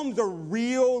Psalms are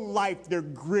real life. They're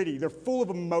gritty. They're full of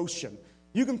emotion.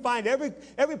 You can find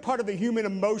every part of the human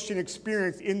emotion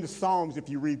experience in the Psalms if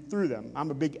you read through them.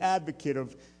 I'm a big advocate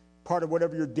of part of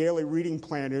whatever your daily reading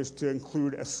plan is to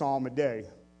include a psalm a day.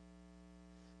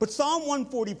 But Psalm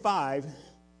 145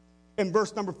 and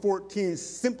verse number 14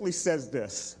 simply says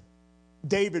this,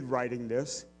 David writing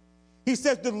this. He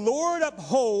says, the Lord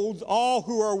upholds all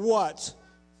who are what?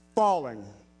 Falling.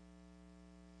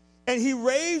 And he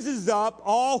raises up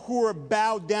all who are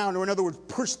bowed down, or in other words,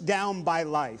 pushed down by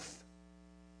life.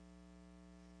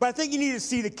 But I think you need to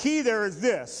see the key there is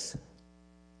this.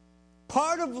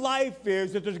 Part of life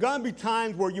is that there's going to be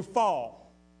times where you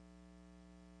fall.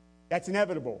 That's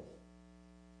inevitable.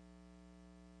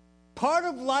 Part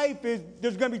of life is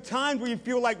there's going to be times where you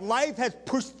feel like life has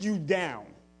pushed you down.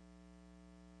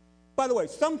 By the way,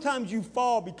 sometimes you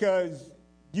fall because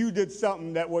you did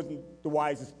something that wasn't the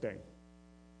wisest thing.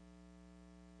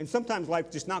 And sometimes life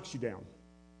just knocks you down.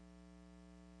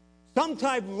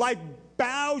 Sometimes life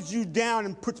bows you down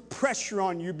and puts pressure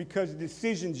on you because of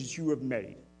decisions that you have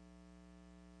made.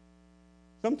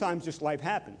 Sometimes just life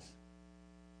happens.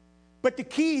 But the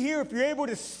key here, if you're able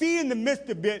to see in the midst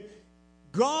of it,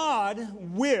 God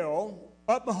will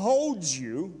uphold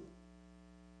you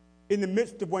in the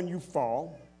midst of when you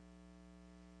fall.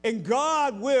 And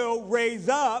God will raise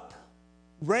up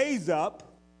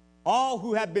all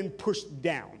who have been pushed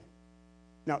down.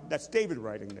 Now, that's David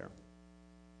writing there.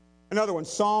 Another one,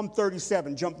 Psalm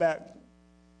 37. Jump back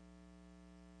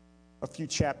a few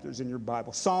chapters in your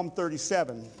Bible. Psalm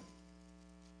 37,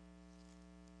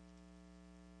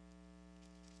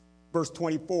 verse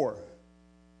 24.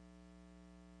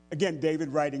 Again, David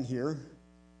writing here.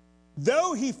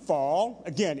 Though he fall,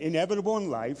 again, inevitable in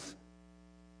life,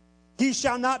 he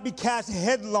shall not be cast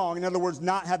headlong. In other words,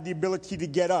 not have the ability to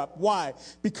get up. Why?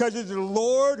 Because it's the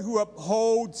Lord who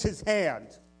upholds his hand.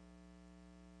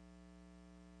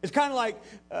 It's kind of like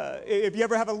if you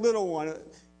ever have a little one,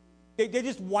 they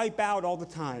just wipe out all the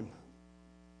time,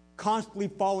 constantly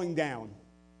falling down.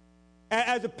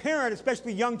 As a parent,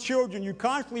 especially young children, you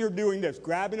constantly are doing this,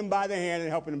 grabbing them by the hand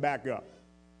and helping them back up.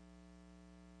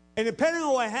 And depending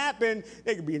on what happened,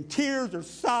 they could be in tears or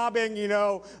sobbing,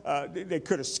 they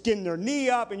could have skinned their knee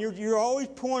up, and you're always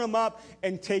pulling them up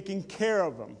and taking care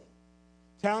of them,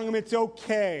 telling them it's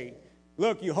okay.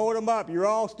 Look, you hold them up. You're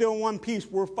all still in one piece.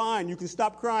 We're fine. You can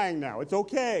stop crying now. It's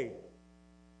okay.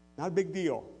 Not a big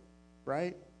deal,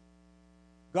 right?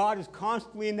 God is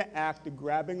constantly in the act of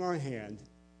grabbing our hand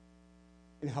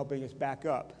and helping us back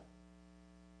up.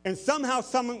 And somehow,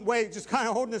 some way, just kind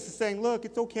of holding us and saying, look,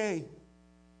 it's okay.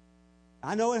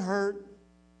 I know it hurt.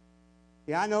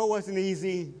 Yeah, I know it wasn't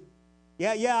easy.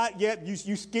 Yeah,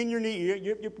 you skin your knee.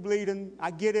 You're bleeding.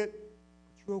 I get it.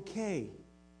 But you're okay.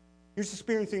 You're just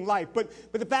experiencing life. But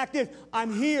the fact is,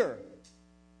 I'm here.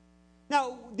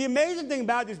 Now, the amazing thing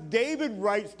about it is David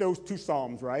writes those 2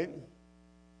 Psalms, right?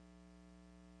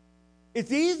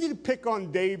 It's easy to pick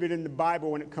on David in the Bible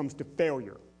when it comes to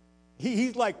failure.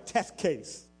 He's like test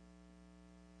case.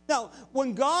 Now,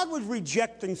 when God was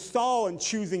rejecting Saul and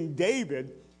choosing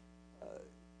David,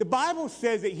 the Bible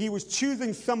says that he was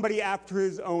choosing somebody after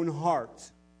his own heart.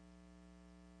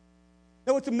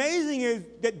 Now, what's amazing is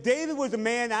that David was a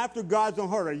man after God's own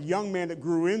heart, a young man that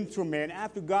grew into a man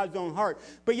after God's own heart.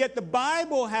 But yet the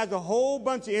Bible has a whole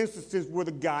bunch of instances where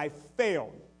the guy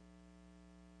failed.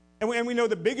 And we know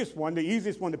the biggest one, the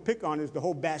easiest one to pick on is the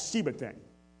whole Bathsheba thing.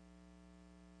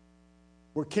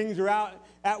 where kings are out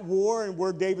at war and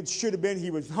where David should have been.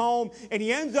 He was home, and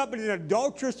he ends up in an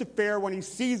adulterous affair when he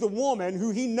sees a woman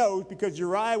who he knows, because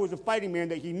Uriah was a fighting man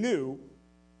that he knew,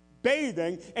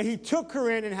 bathing, and he took her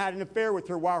in and had an affair with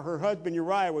her while her husband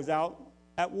Uriah was out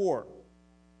at war.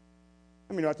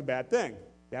 I mean, that's a bad thing.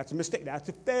 That's a mistake. That's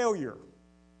a failure.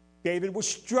 David was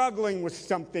struggling with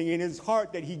something in his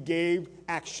heart that he gave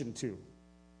action to.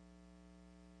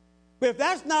 But if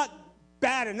that's not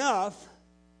bad enough,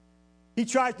 he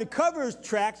tries to cover his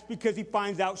tracks because he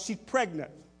finds out she's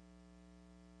pregnant.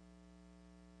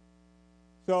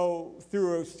 So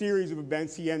through a series of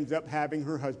events, he ends up having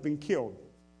her husband killed.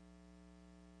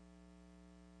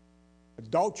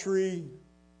 Adultery,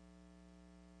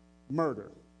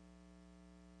 murder.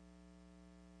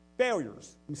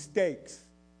 Failures, mistakes.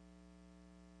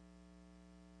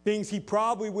 Things he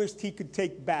probably wished he could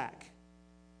take back.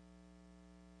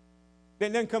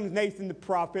 Then comes Nathan the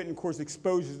prophet and, of course,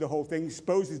 exposes the whole thing,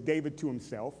 exposes David to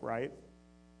himself, right?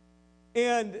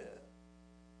 And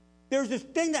there's this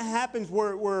thing that happens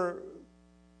where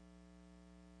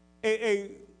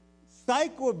a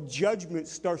cycle of judgment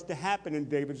starts to happen in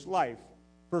David's life.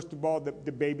 First of all,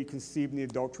 the baby conceived and the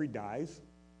adultery dies.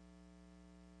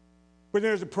 But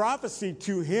there's a prophecy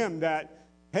to him that,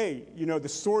 hey, you know, the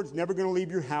sword's never going to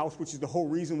leave your house, which is the whole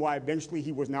reason why eventually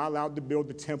he was not allowed to build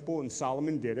the temple, and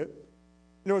Solomon did it.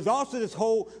 And there was also this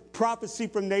whole prophecy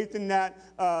from Nathan that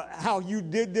how you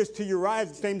did this to Uriah,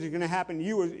 the same thing is going to happen to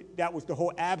you. That was the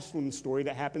whole Absalom story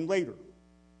that happened later.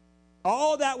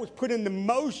 All that was put into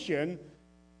motion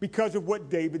because of what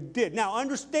David did. Now,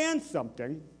 understand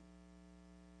something.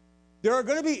 There are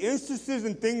going to be instances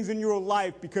and things in your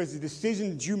life because of the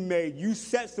decisions you made. You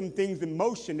set some things in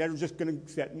motion that are just going to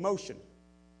set in motion.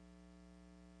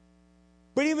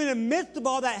 But even in the midst of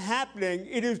all that happening,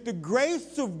 it is the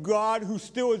grace of God who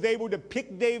still is able to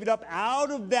pick David up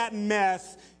out of that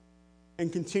mess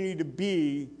and continue to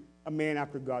be a man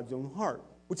after God's own heart,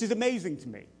 which is amazing to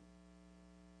me.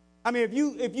 I mean,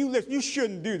 if you list, you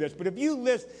shouldn't do this, but if you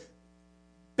list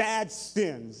bad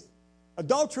sins,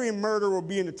 adultery and murder will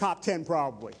be in the top 10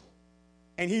 probably.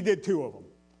 And he did 2 of them.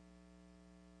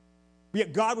 But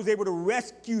yet God was able to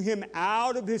rescue him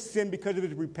out of his sin because of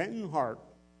his repentant heart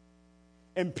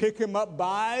and pick him up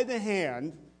by the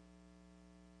hand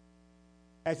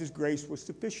as his grace was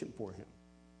sufficient for him.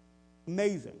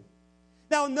 Amazing.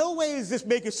 Now, in no way does this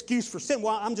make excuse for sin.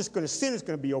 Well, I'm just going to sin. It's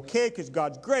going to be okay because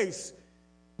God's grace.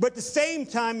 But at the same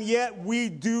time, yet we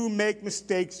do make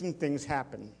mistakes and things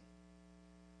happen.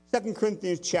 2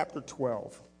 Corinthians chapter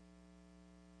 12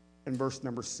 and verse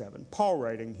number 7. Paul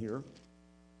writing here.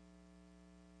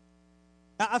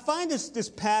 Now, I find this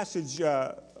passage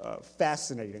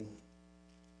fascinating.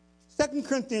 2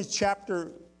 Corinthians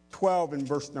chapter 12 and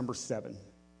verse number 7.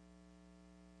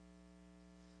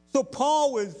 So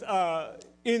Paul was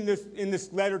in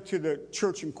this letter to the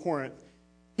church in Corinth.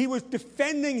 He was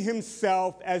defending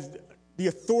himself as the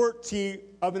authority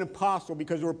of an apostle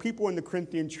because there were people in the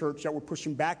Corinthian church that were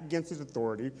pushing back against his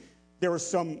authority. There was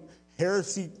some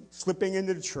heresy slipping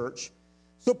into the church.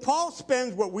 So Paul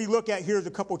spends what we look at here as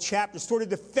a couple chapters sort of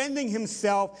defending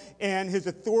himself and his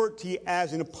authority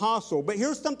as an apostle. But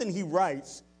here's something he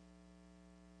writes,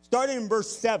 starting in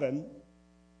verse 7.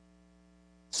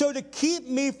 So to keep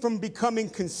me from becoming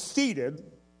conceited,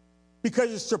 because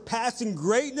of the surpassing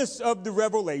greatness of the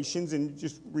revelations, and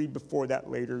just read before that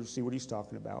later to see what he's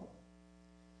talking about.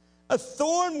 A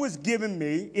thorn was given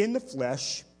me in the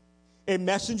flesh, a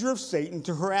messenger of Satan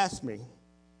to harass me,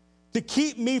 to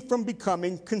keep me from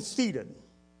becoming conceited.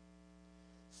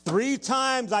 3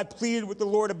 times I pleaded with the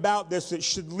Lord about this, it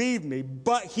should leave me,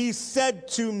 but he said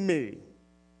to me,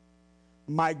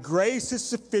 my grace is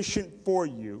sufficient for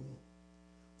you,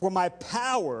 for my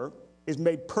power is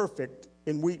made perfect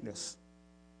in weakness.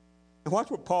 And watch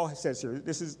what Paul says here.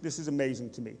 This is amazing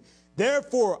to me.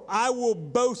 Therefore, I will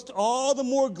boast all the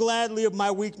more gladly of my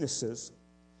weaknesses,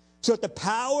 so that the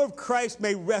power of Christ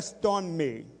may rest on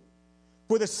me.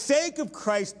 For the sake of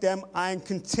Christ, then, I am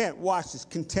content. Watch this.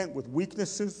 Content with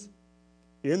weaknesses,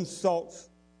 insults,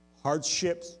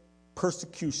 hardships,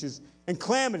 persecutions, and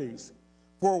calamities.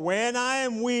 For when I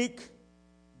am weak,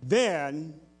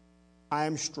 then I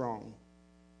am strong.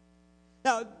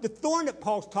 Now, the thorn that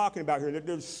Paul's talking about here,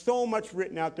 there's so much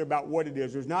written out there about what it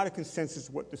is. There's not a consensus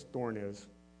of what this thorn is.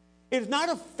 It's not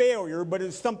a failure, but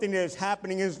it's something that is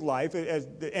happening in his life as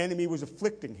the enemy was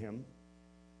afflicting him.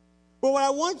 But what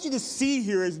I want you to see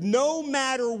here is no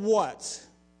matter what,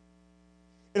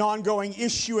 an ongoing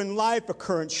issue in life, a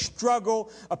current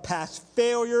struggle, a past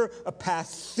failure, a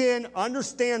past sin,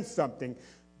 understand something.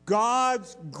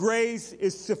 God's grace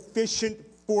is sufficient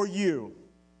for you.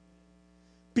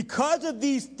 because of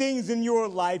these things in your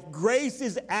life, grace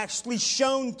is actually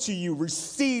shown to you,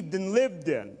 received and lived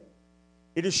in.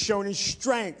 It is shown in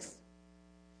strength.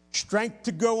 Strength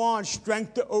to go on,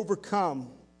 strength to overcome.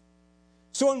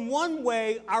 So in one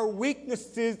way, our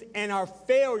weaknesses and our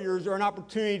failures are an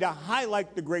opportunity to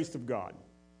highlight the grace of God.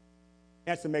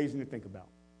 That's amazing to think about.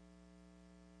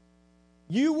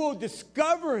 You will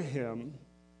discover him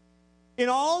in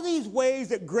all these ways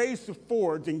that grace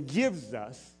affords and gives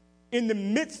us in the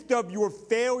midst of your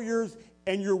failures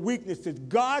and your weaknesses.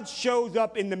 God shows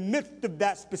up in the midst of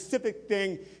that specific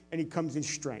thing, and he comes in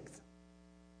strength.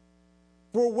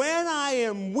 For when I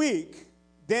am weak,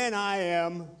 then I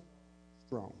am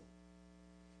strong.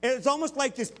 And it's almost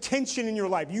like this tension in your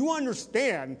life. You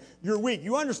understand you're weak.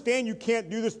 You understand you can't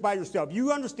do this by yourself.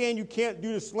 You understand you can't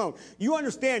do this alone. You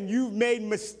understand you've made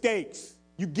mistakes.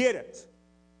 You get it.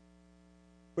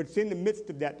 But it's in the midst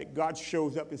of that that God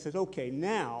shows up and says, okay,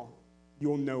 now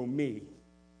you'll know me.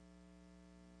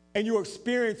 And you'll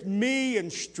experience me in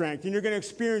strength. And you're going to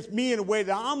experience me in a way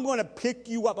that I'm going to pick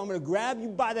you up. I'm going to grab you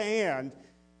by the hand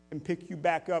and pick you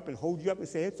back up and hold you up and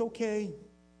say, it's okay.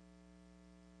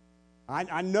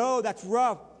 I know that's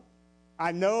rough.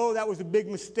 I know that was a big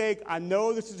mistake. I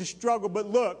know this is a struggle. But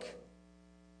look,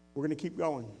 we're going to keep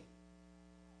going.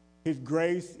 His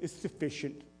grace is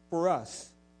sufficient for us.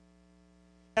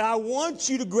 And I want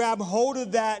you to grab hold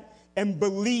of that and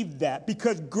believe that,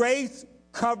 because grace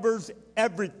covers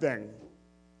everything.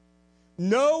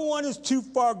 No one is too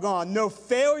far gone. No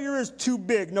failure is too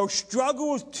big. No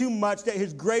struggle is too much that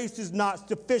his grace is not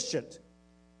sufficient.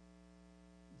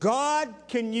 God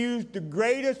can use the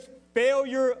greatest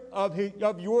failure of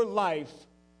your life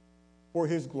for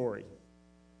his glory.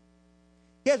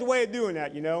 He has a way of doing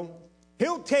that, you know.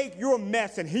 He'll take your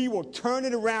mess and he will turn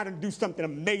it around and do something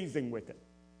amazing with it.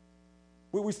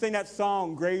 We sing that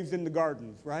song, Graves in the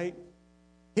Gardens, right?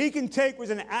 He can take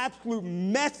what's an absolute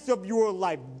mess of your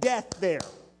life, death there,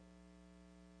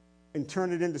 and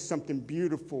turn it into something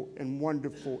beautiful and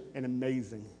wonderful and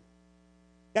amazing.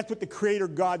 That's what the Creator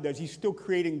God does. He's still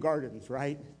creating gardens,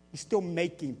 right? He's still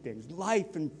making things,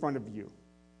 life in front of you.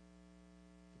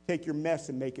 Take your mess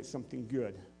and make it something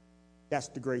good. That's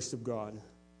the grace of God.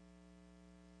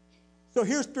 So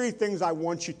here's 3 things I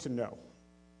want you to know.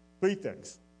 3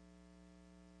 things.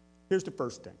 Here's the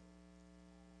first thing.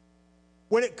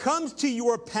 When it comes to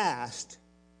your past,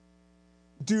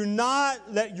 do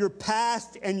not let your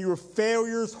past and your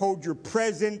failures hold your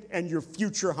present and your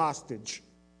future hostage.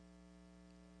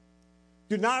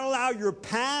 Do not allow your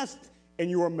past and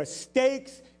your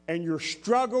mistakes and your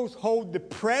struggles hold the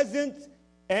present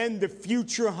and the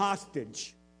future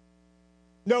hostage.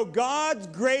 No, God's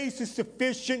grace is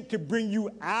sufficient to bring you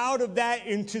out of that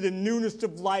into the newness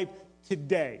of life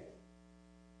today.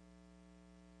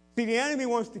 See, the enemy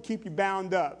wants to keep you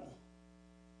bound up.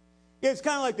 Yeah, it's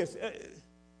kind of like this.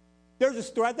 There's a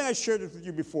story, I think I shared this with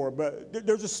you before, but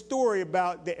there's a story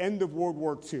about the end of World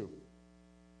War II.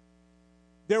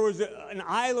 There was an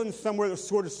island somewhere that was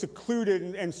sort of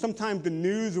secluded, and sometimes the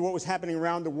news of what was happening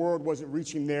around the world wasn't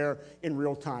reaching there in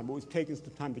real time. It was taking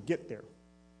some time to get there.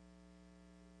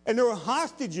 And there were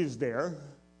hostages there,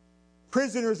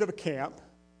 prisoners of a camp,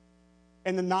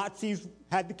 and the Nazis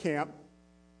had the camp,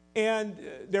 and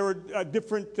there were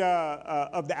different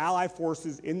of the Allied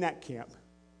forces in that camp.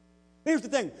 Here's the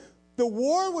thing. The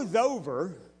war was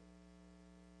over.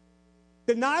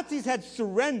 The Nazis had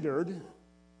surrendered,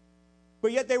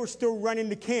 but yet they were still running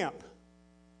the camp.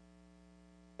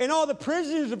 And all the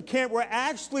prisoners of camp were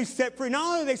actually set free. Not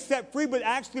only were they set free, but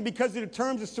actually because of the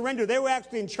terms of surrender, they were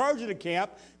actually in charge of the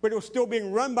camp, but it was still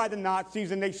being run by the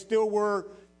Nazis, and they still were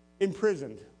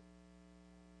imprisoned.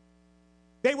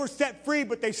 They were set free,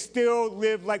 but they still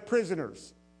lived like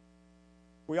prisoners.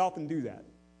 We often do that.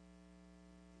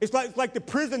 It's like the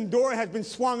prison door has been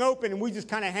swung open, and we just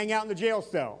kind of hang out in the jail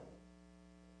cell.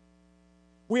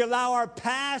 We allow our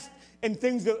past and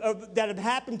things that have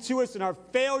happened to us and our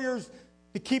failures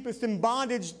to keep us in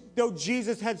bondage, though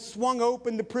Jesus had swung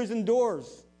open the prison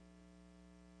doors.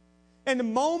 And the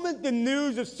moment the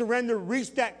news of surrender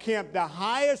reached that camp, the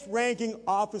highest ranking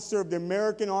officer of the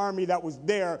American army that was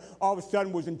there all of a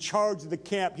sudden was in charge of the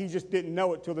camp. He just didn't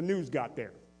know it till the news got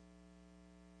there.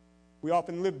 We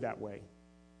often live that way.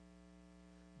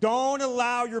 Don't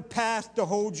allow your past to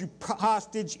hold you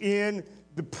hostage in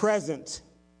the present.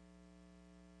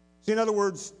 See, in other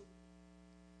words,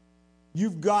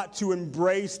 you've got to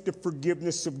embrace the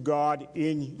forgiveness of God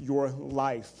in your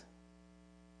life.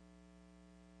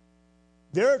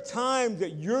 There are times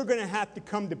that you're going to have to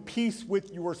come to peace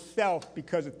with yourself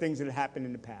because of things that have happened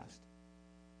in the past.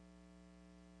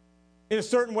 In a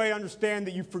certain way, understand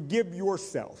that you forgive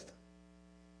yourself.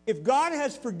 If God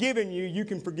has forgiven you, you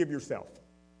can forgive yourself.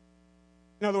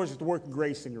 In other words, it's the work of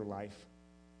grace in your life.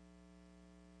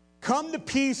 Come to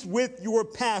peace with your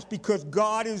past because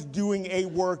God is doing a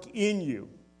work in you.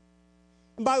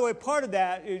 And by the way, part of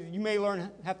that is you may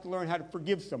have to learn how to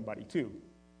forgive somebody too.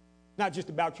 Not just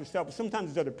about yourself, but sometimes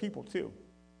it's other people too.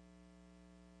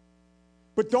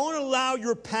 But don't allow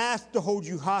your past to hold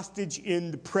you hostage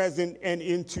in the present and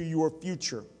into your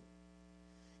future.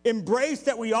 Embrace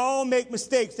that we all make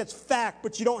mistakes. That's fact,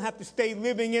 but you don't have to stay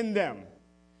living in them.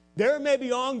 There may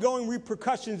be ongoing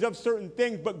repercussions of certain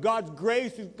things, but God's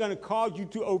grace is going to cause you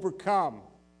to overcome.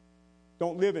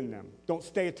 Don't live in them. Don't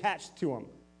stay attached to them.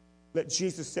 Let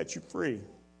Jesus set you free.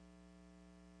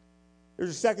 There's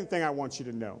a second thing I want you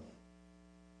to know.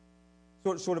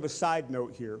 Sort of a side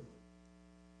note here.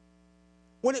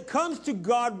 When it comes to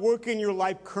God working your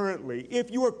life currently,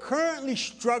 if you are currently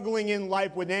struggling in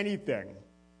life with anything,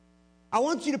 I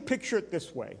want you to picture it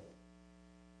this way.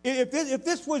 If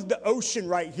this was the ocean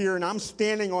right here and I'm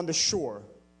standing on the shore,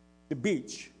 the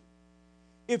beach,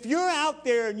 if you're out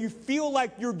there and you feel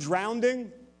like you're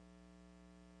drowning,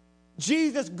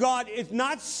 Jesus, God, is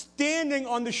not standing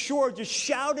on the shore just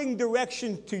shouting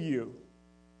directions to you.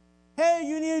 Hey,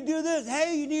 you need to do this.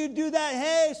 Hey, you need to do that.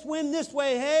 Hey, swim this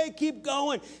way. Hey, keep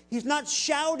going. He's not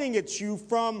shouting at you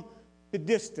from the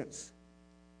distance.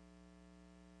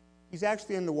 He's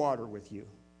actually in the water with you.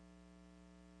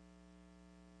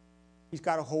 He's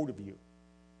got a hold of you,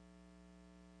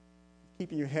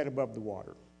 keeping your head above the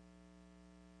water.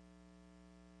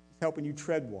 He's helping you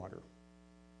tread water.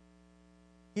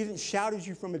 He doesn't shout at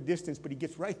you from a distance, but he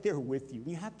gets right there with you.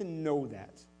 You have to know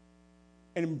that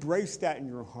and embrace that in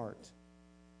your heart.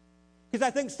 Because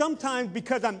I think sometimes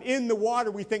because I'm in the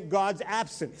water, we think God's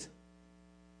absent.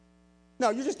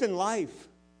 No, you're just in life.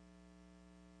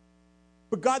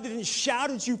 But God didn't shout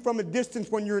at you from a distance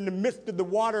when you're in the midst of the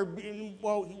water.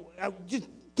 Well,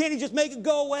 can't he just make it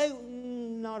go away?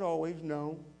 Not always,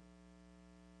 no.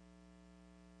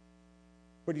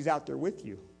 But he's out there with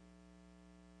you.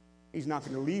 He's not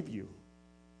going to leave you.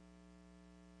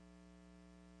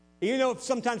 You know, it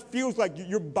sometimes feels like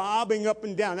you're bobbing up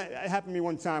and down. That happened to me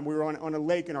one time. We were on a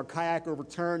lake and our kayak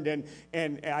overturned and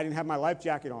I didn't have my life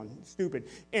jacket on. Stupid.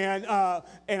 And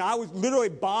I was literally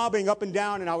bobbing up and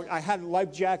down and I had a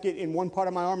life jacket in one part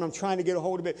of my arm and I'm trying to get a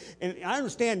hold of it. And I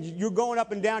understand you're going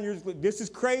up and down. You're just like, this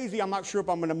is crazy. I'm not sure if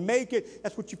I'm going to make it.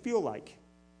 That's what you feel like.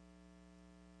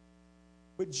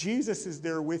 But Jesus is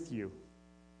there with you.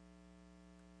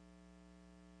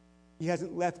 He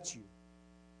hasn't left you.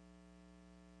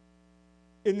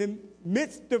 In the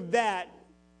midst of that,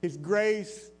 his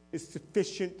grace is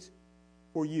sufficient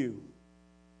for you.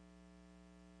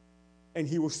 And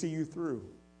he will see you through.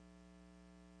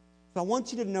 So I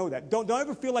want you to know that. Don't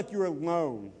ever feel like you're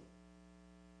alone.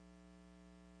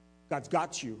 God's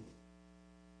got you.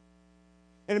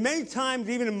 And many times,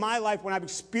 even in my life, when I've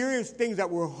experienced things that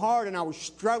were hard and I was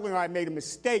struggling or I made a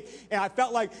mistake, and I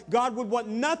felt like God would want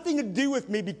nothing to do with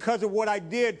me because of what I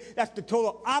did, that's the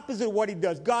total opposite of what he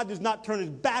does. God does not turn his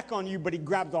back on you, but he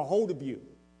grabs a hold of you.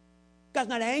 God's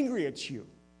not angry at you.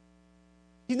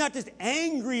 He's not this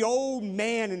angry old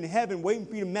man in heaven waiting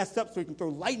for you to mess up so he can throw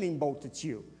lightning bolts at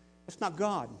you. That's not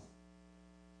God.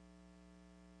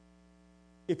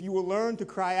 If you will learn to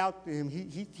cry out to him,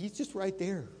 he's just right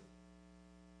there.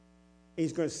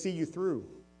 He's going to see you through.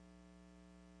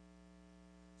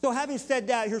 So having said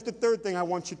that, here's the third thing I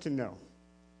want you to know.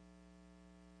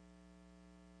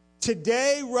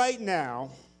 Today, right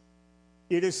now,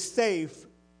 it is safe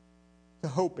to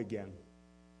hope again.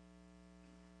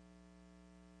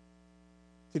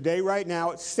 Today, right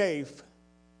now, it's safe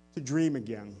to dream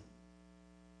again.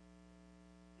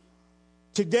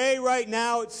 Today, right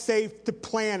now, it's safe to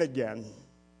plan again.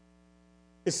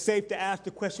 It's safe to ask the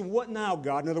question, what now,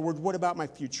 God? In other words, what about my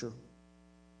future?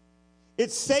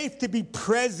 It's safe to be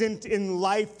present in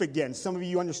life again. Some of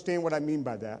you understand what I mean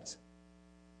by that.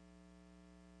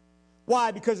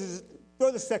 Why? Because, throw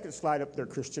the second slide up there,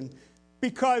 Christian.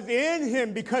 Because in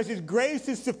him, because his grace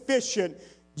is sufficient,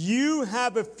 you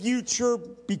have a future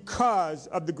because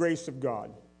of the grace of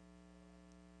God.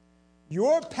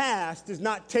 Your past does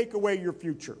not take away your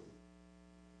future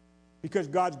because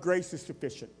God's grace is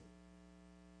sufficient.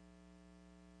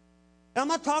 And I'm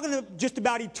not talking just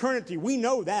about eternity. We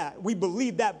know that. We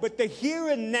believe that. But the here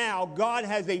and now, God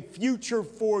has a future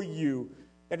for you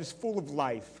that is full of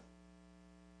life.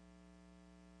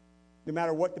 No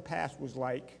matter what the past was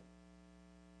like,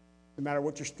 no matter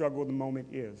what your struggle at the moment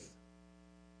is.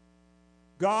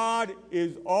 God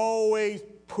is always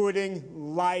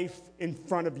putting life in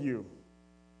front of you.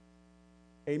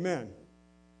 Amen.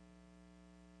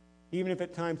 even if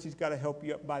at times he's got to help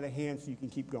you up by the hand so you can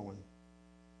keep going.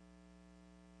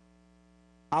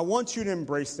 I want you to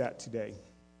embrace that today,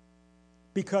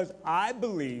 because I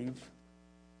believe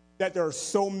that there are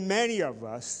so many of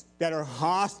us that are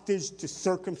hostage to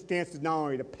circumstances, not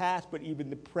only the past, but even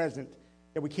the present,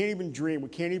 that we can't even dream, we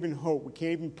can't even hope, we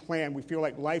can't even plan. We feel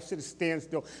like life's at a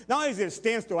standstill. Not only is it a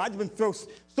standstill, I've been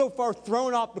so far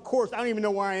thrown off the course, I don't even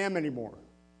know where I am anymore.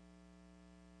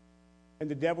 And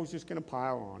the devil's just going to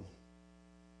pile on.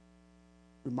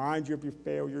 Remind you of your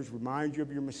failures, remind you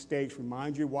of your mistakes,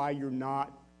 remind you why you're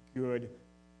not good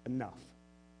enough.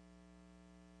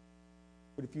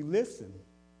 But if you listen,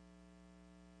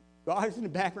 God is in the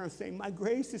background saying, my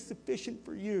grace is sufficient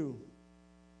for you.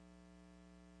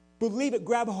 Believe it.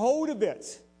 Grab hold of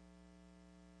it.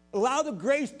 Allow the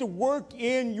grace to work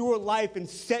in your life and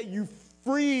set you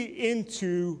free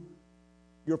into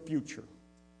your future.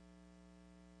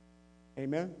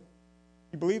 Amen?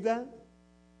 You believe that?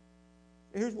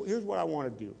 Here's what I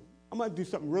want to do. I'm going to do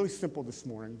something really simple this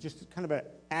morning, just kind of an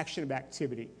action of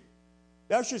activity.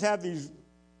 The ushers have these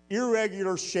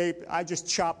irregular shape. I just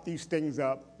chopped these things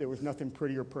up. There was nothing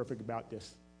pretty or perfect about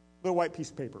this. Little white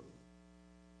piece of paper.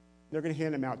 They're going to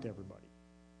hand them out to everybody.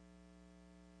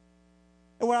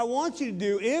 And what I want you to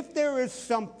do, if there is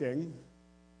something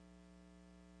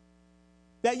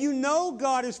that you know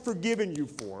God has forgiven you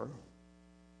for,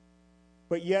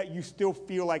 but yet you still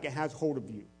feel like it has hold of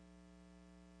you,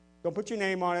 don't put your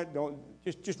name on it. Don't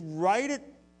just write it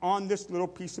on this little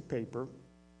piece of paper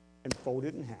and fold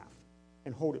it in half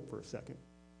and hold it for a second.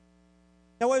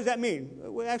 Now, what does that mean?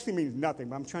 Well, it actually means nothing,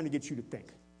 but I'm trying to get you to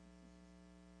think.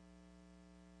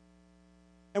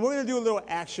 And we're going to do a little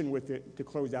action with it to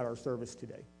close out our service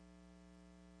today.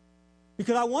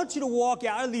 Because I want you to walk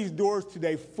out of these doors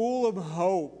today full of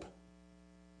hope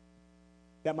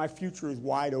that my future is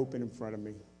wide open in front of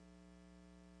me.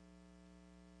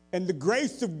 And the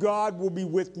grace of God will be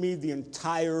with me the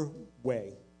entire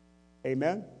way.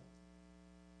 Amen?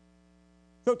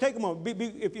 So take a moment.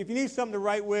 If you need something to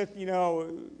write with,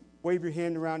 wave your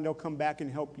hand around, they'll come back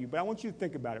and help you. But I want you to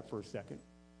think about it for a second.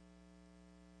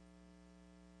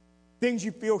 Things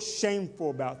you feel shameful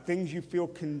about, things you feel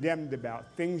condemned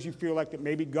about, things you feel like that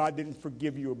maybe God didn't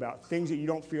forgive you about, things that you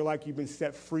don't feel like you've been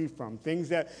set free from, things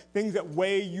that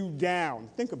weigh you down.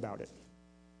 Think about it.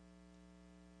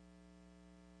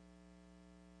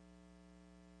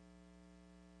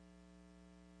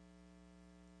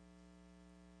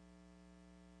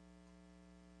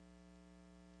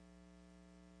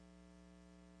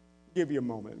 Give you a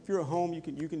moment. If you're at home, you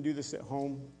can do this at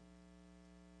home.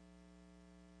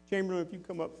 Chamberlain, if you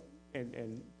come up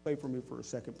and play for me for a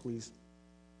second, please.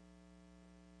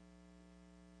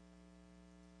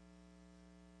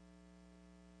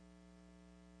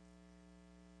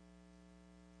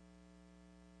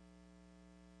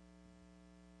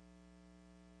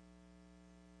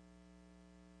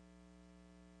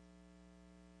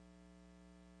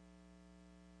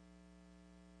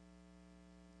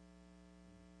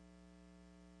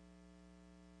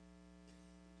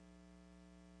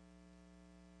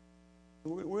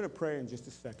 We're going to pray in just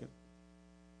a second.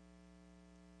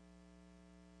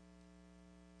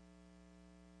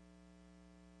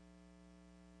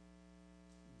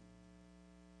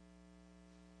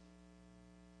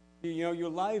 Your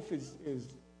life is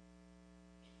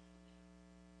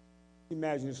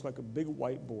imagine it's like a big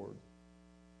whiteboard.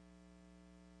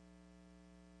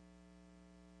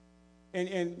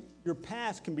 And your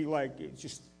past can be like it's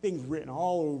just things written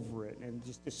all over it and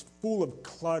just full of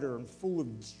clutter and full of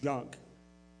junk.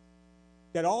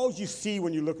 That all you see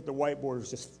when you look at the whiteboard is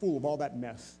just full of all that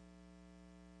mess.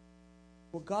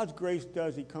 What God's grace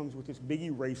does, he comes with this big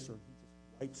eraser.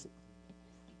 He just wipes it.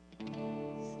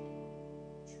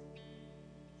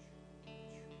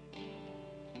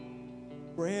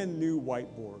 Brand new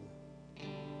whiteboard.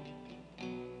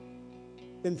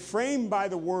 Then framed by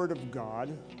the Word of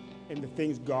God and the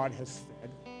things God has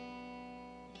said,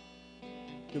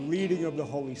 the leading of the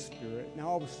Holy Spirit. Now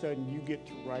all of a sudden you get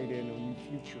to write in a new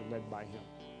future led by him.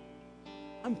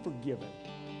 I'm forgiven.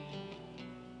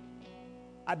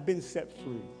 I've been set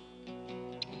free.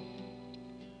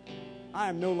 I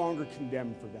am no longer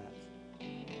condemned for that.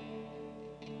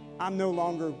 I'm no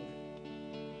longer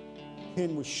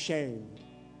pinned with shame.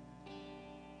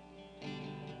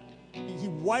 He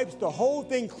wipes the whole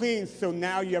thing clean, so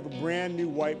now you have a brand new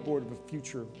whiteboard of a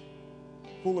future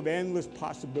full of endless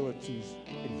possibilities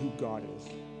in who God is.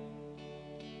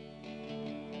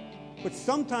 But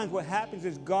sometimes what happens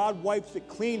is God wipes it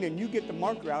clean and you get the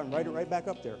marker out and write it right back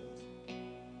up there.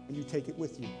 And you take it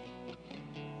with you.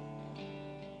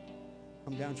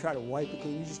 Come down, try to wipe it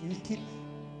clean. You keep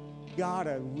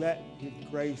gotta let his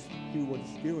grace do what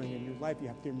it's doing in your life. You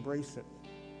have to embrace it.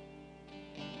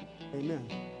 Amen.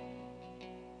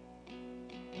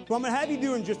 What I'm going to have you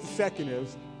do in just a second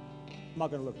is, I'm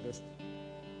not going to look at this.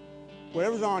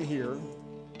 Whatever's on here,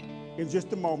 in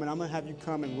just a moment, I'm going to have you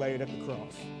come and lay it at the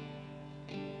cross.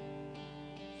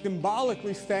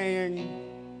 Symbolically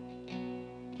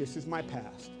saying, this is my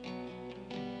past.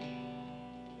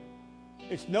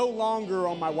 It's no longer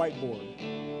on my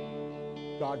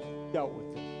whiteboard. God dealt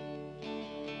with it.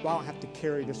 So I don't have to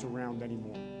carry this around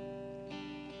anymore.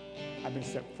 I've been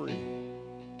set free.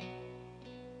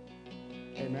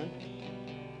 Amen?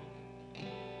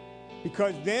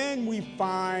 Because then we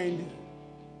find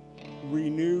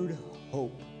renewed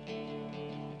hope.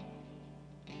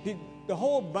 The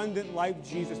whole abundant life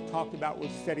Jesus talked about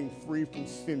was setting free from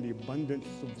sin, the abundance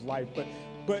of life.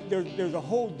 But there's a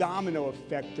whole domino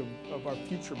effect of our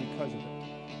future because of it.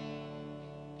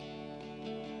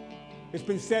 It's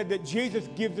been said that Jesus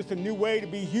gives us a new way to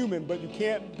be human, but you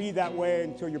can't be that way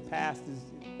until your past is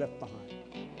left behind.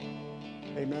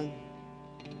 Amen?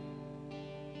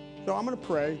 So I'm going to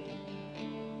pray,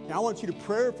 and I want you to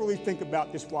prayerfully think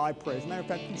about this while I pray. As a matter of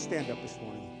fact, you can stand up this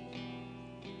morning.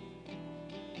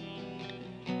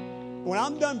 When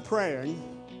I'm done praying,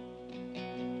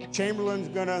 Chamberlain's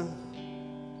going to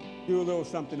do a little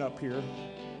something up here.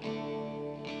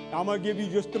 I'm going to give you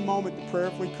just a moment to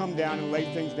prayerfully come down and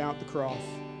lay things down at the cross.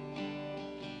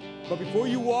 But before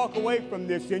you walk away from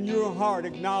this, in your heart,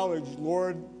 acknowledge,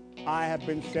 Lord, I have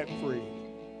been set free.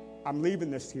 I'm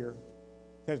leaving this here.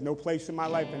 It has no place in my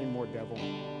life anymore, devil.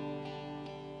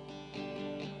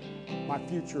 My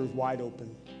future is wide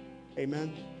open.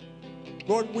 Amen.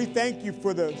 Lord, we thank you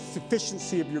for the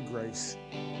sufficiency of your grace.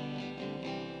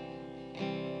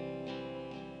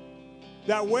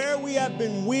 That where we have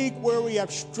been weak, where we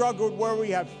have struggled, where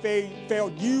we have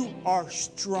failed, you are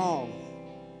strong.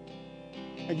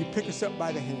 And you pick us up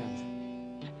by the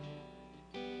hand.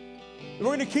 And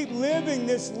we're going to keep living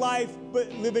this life,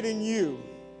 but live it in you.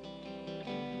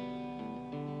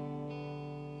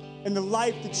 In the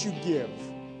life that you give.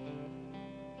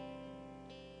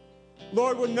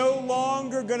 Lord, we're no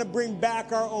longer going to bring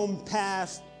back our own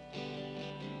past.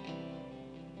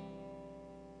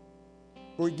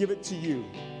 We give it to you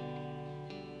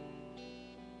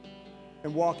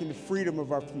and walk in the freedom of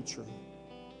our future.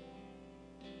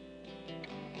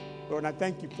 Lord, I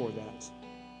thank you for that.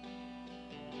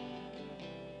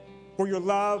 For your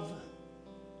love,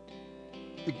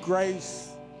 your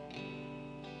grace,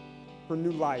 for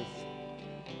new life.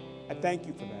 I thank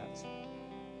you for that.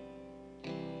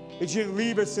 That you didn't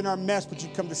leave us in our mess, but you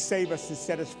come to save us and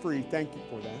set us free. Thank you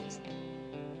for that.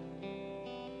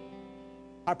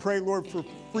 I pray, Lord, for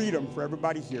freedom for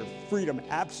everybody here. Freedom,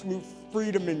 absolute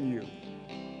freedom in you.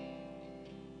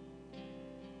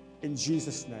 In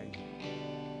Jesus' name.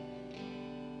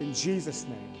 In Jesus'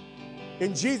 name.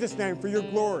 In Jesus' name, for your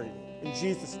glory. In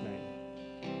Jesus' name.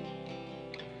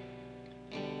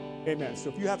 Amen. So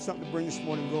if you have something to bring this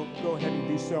morning, go ahead and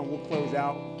do so, and we'll close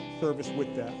out service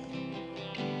with that.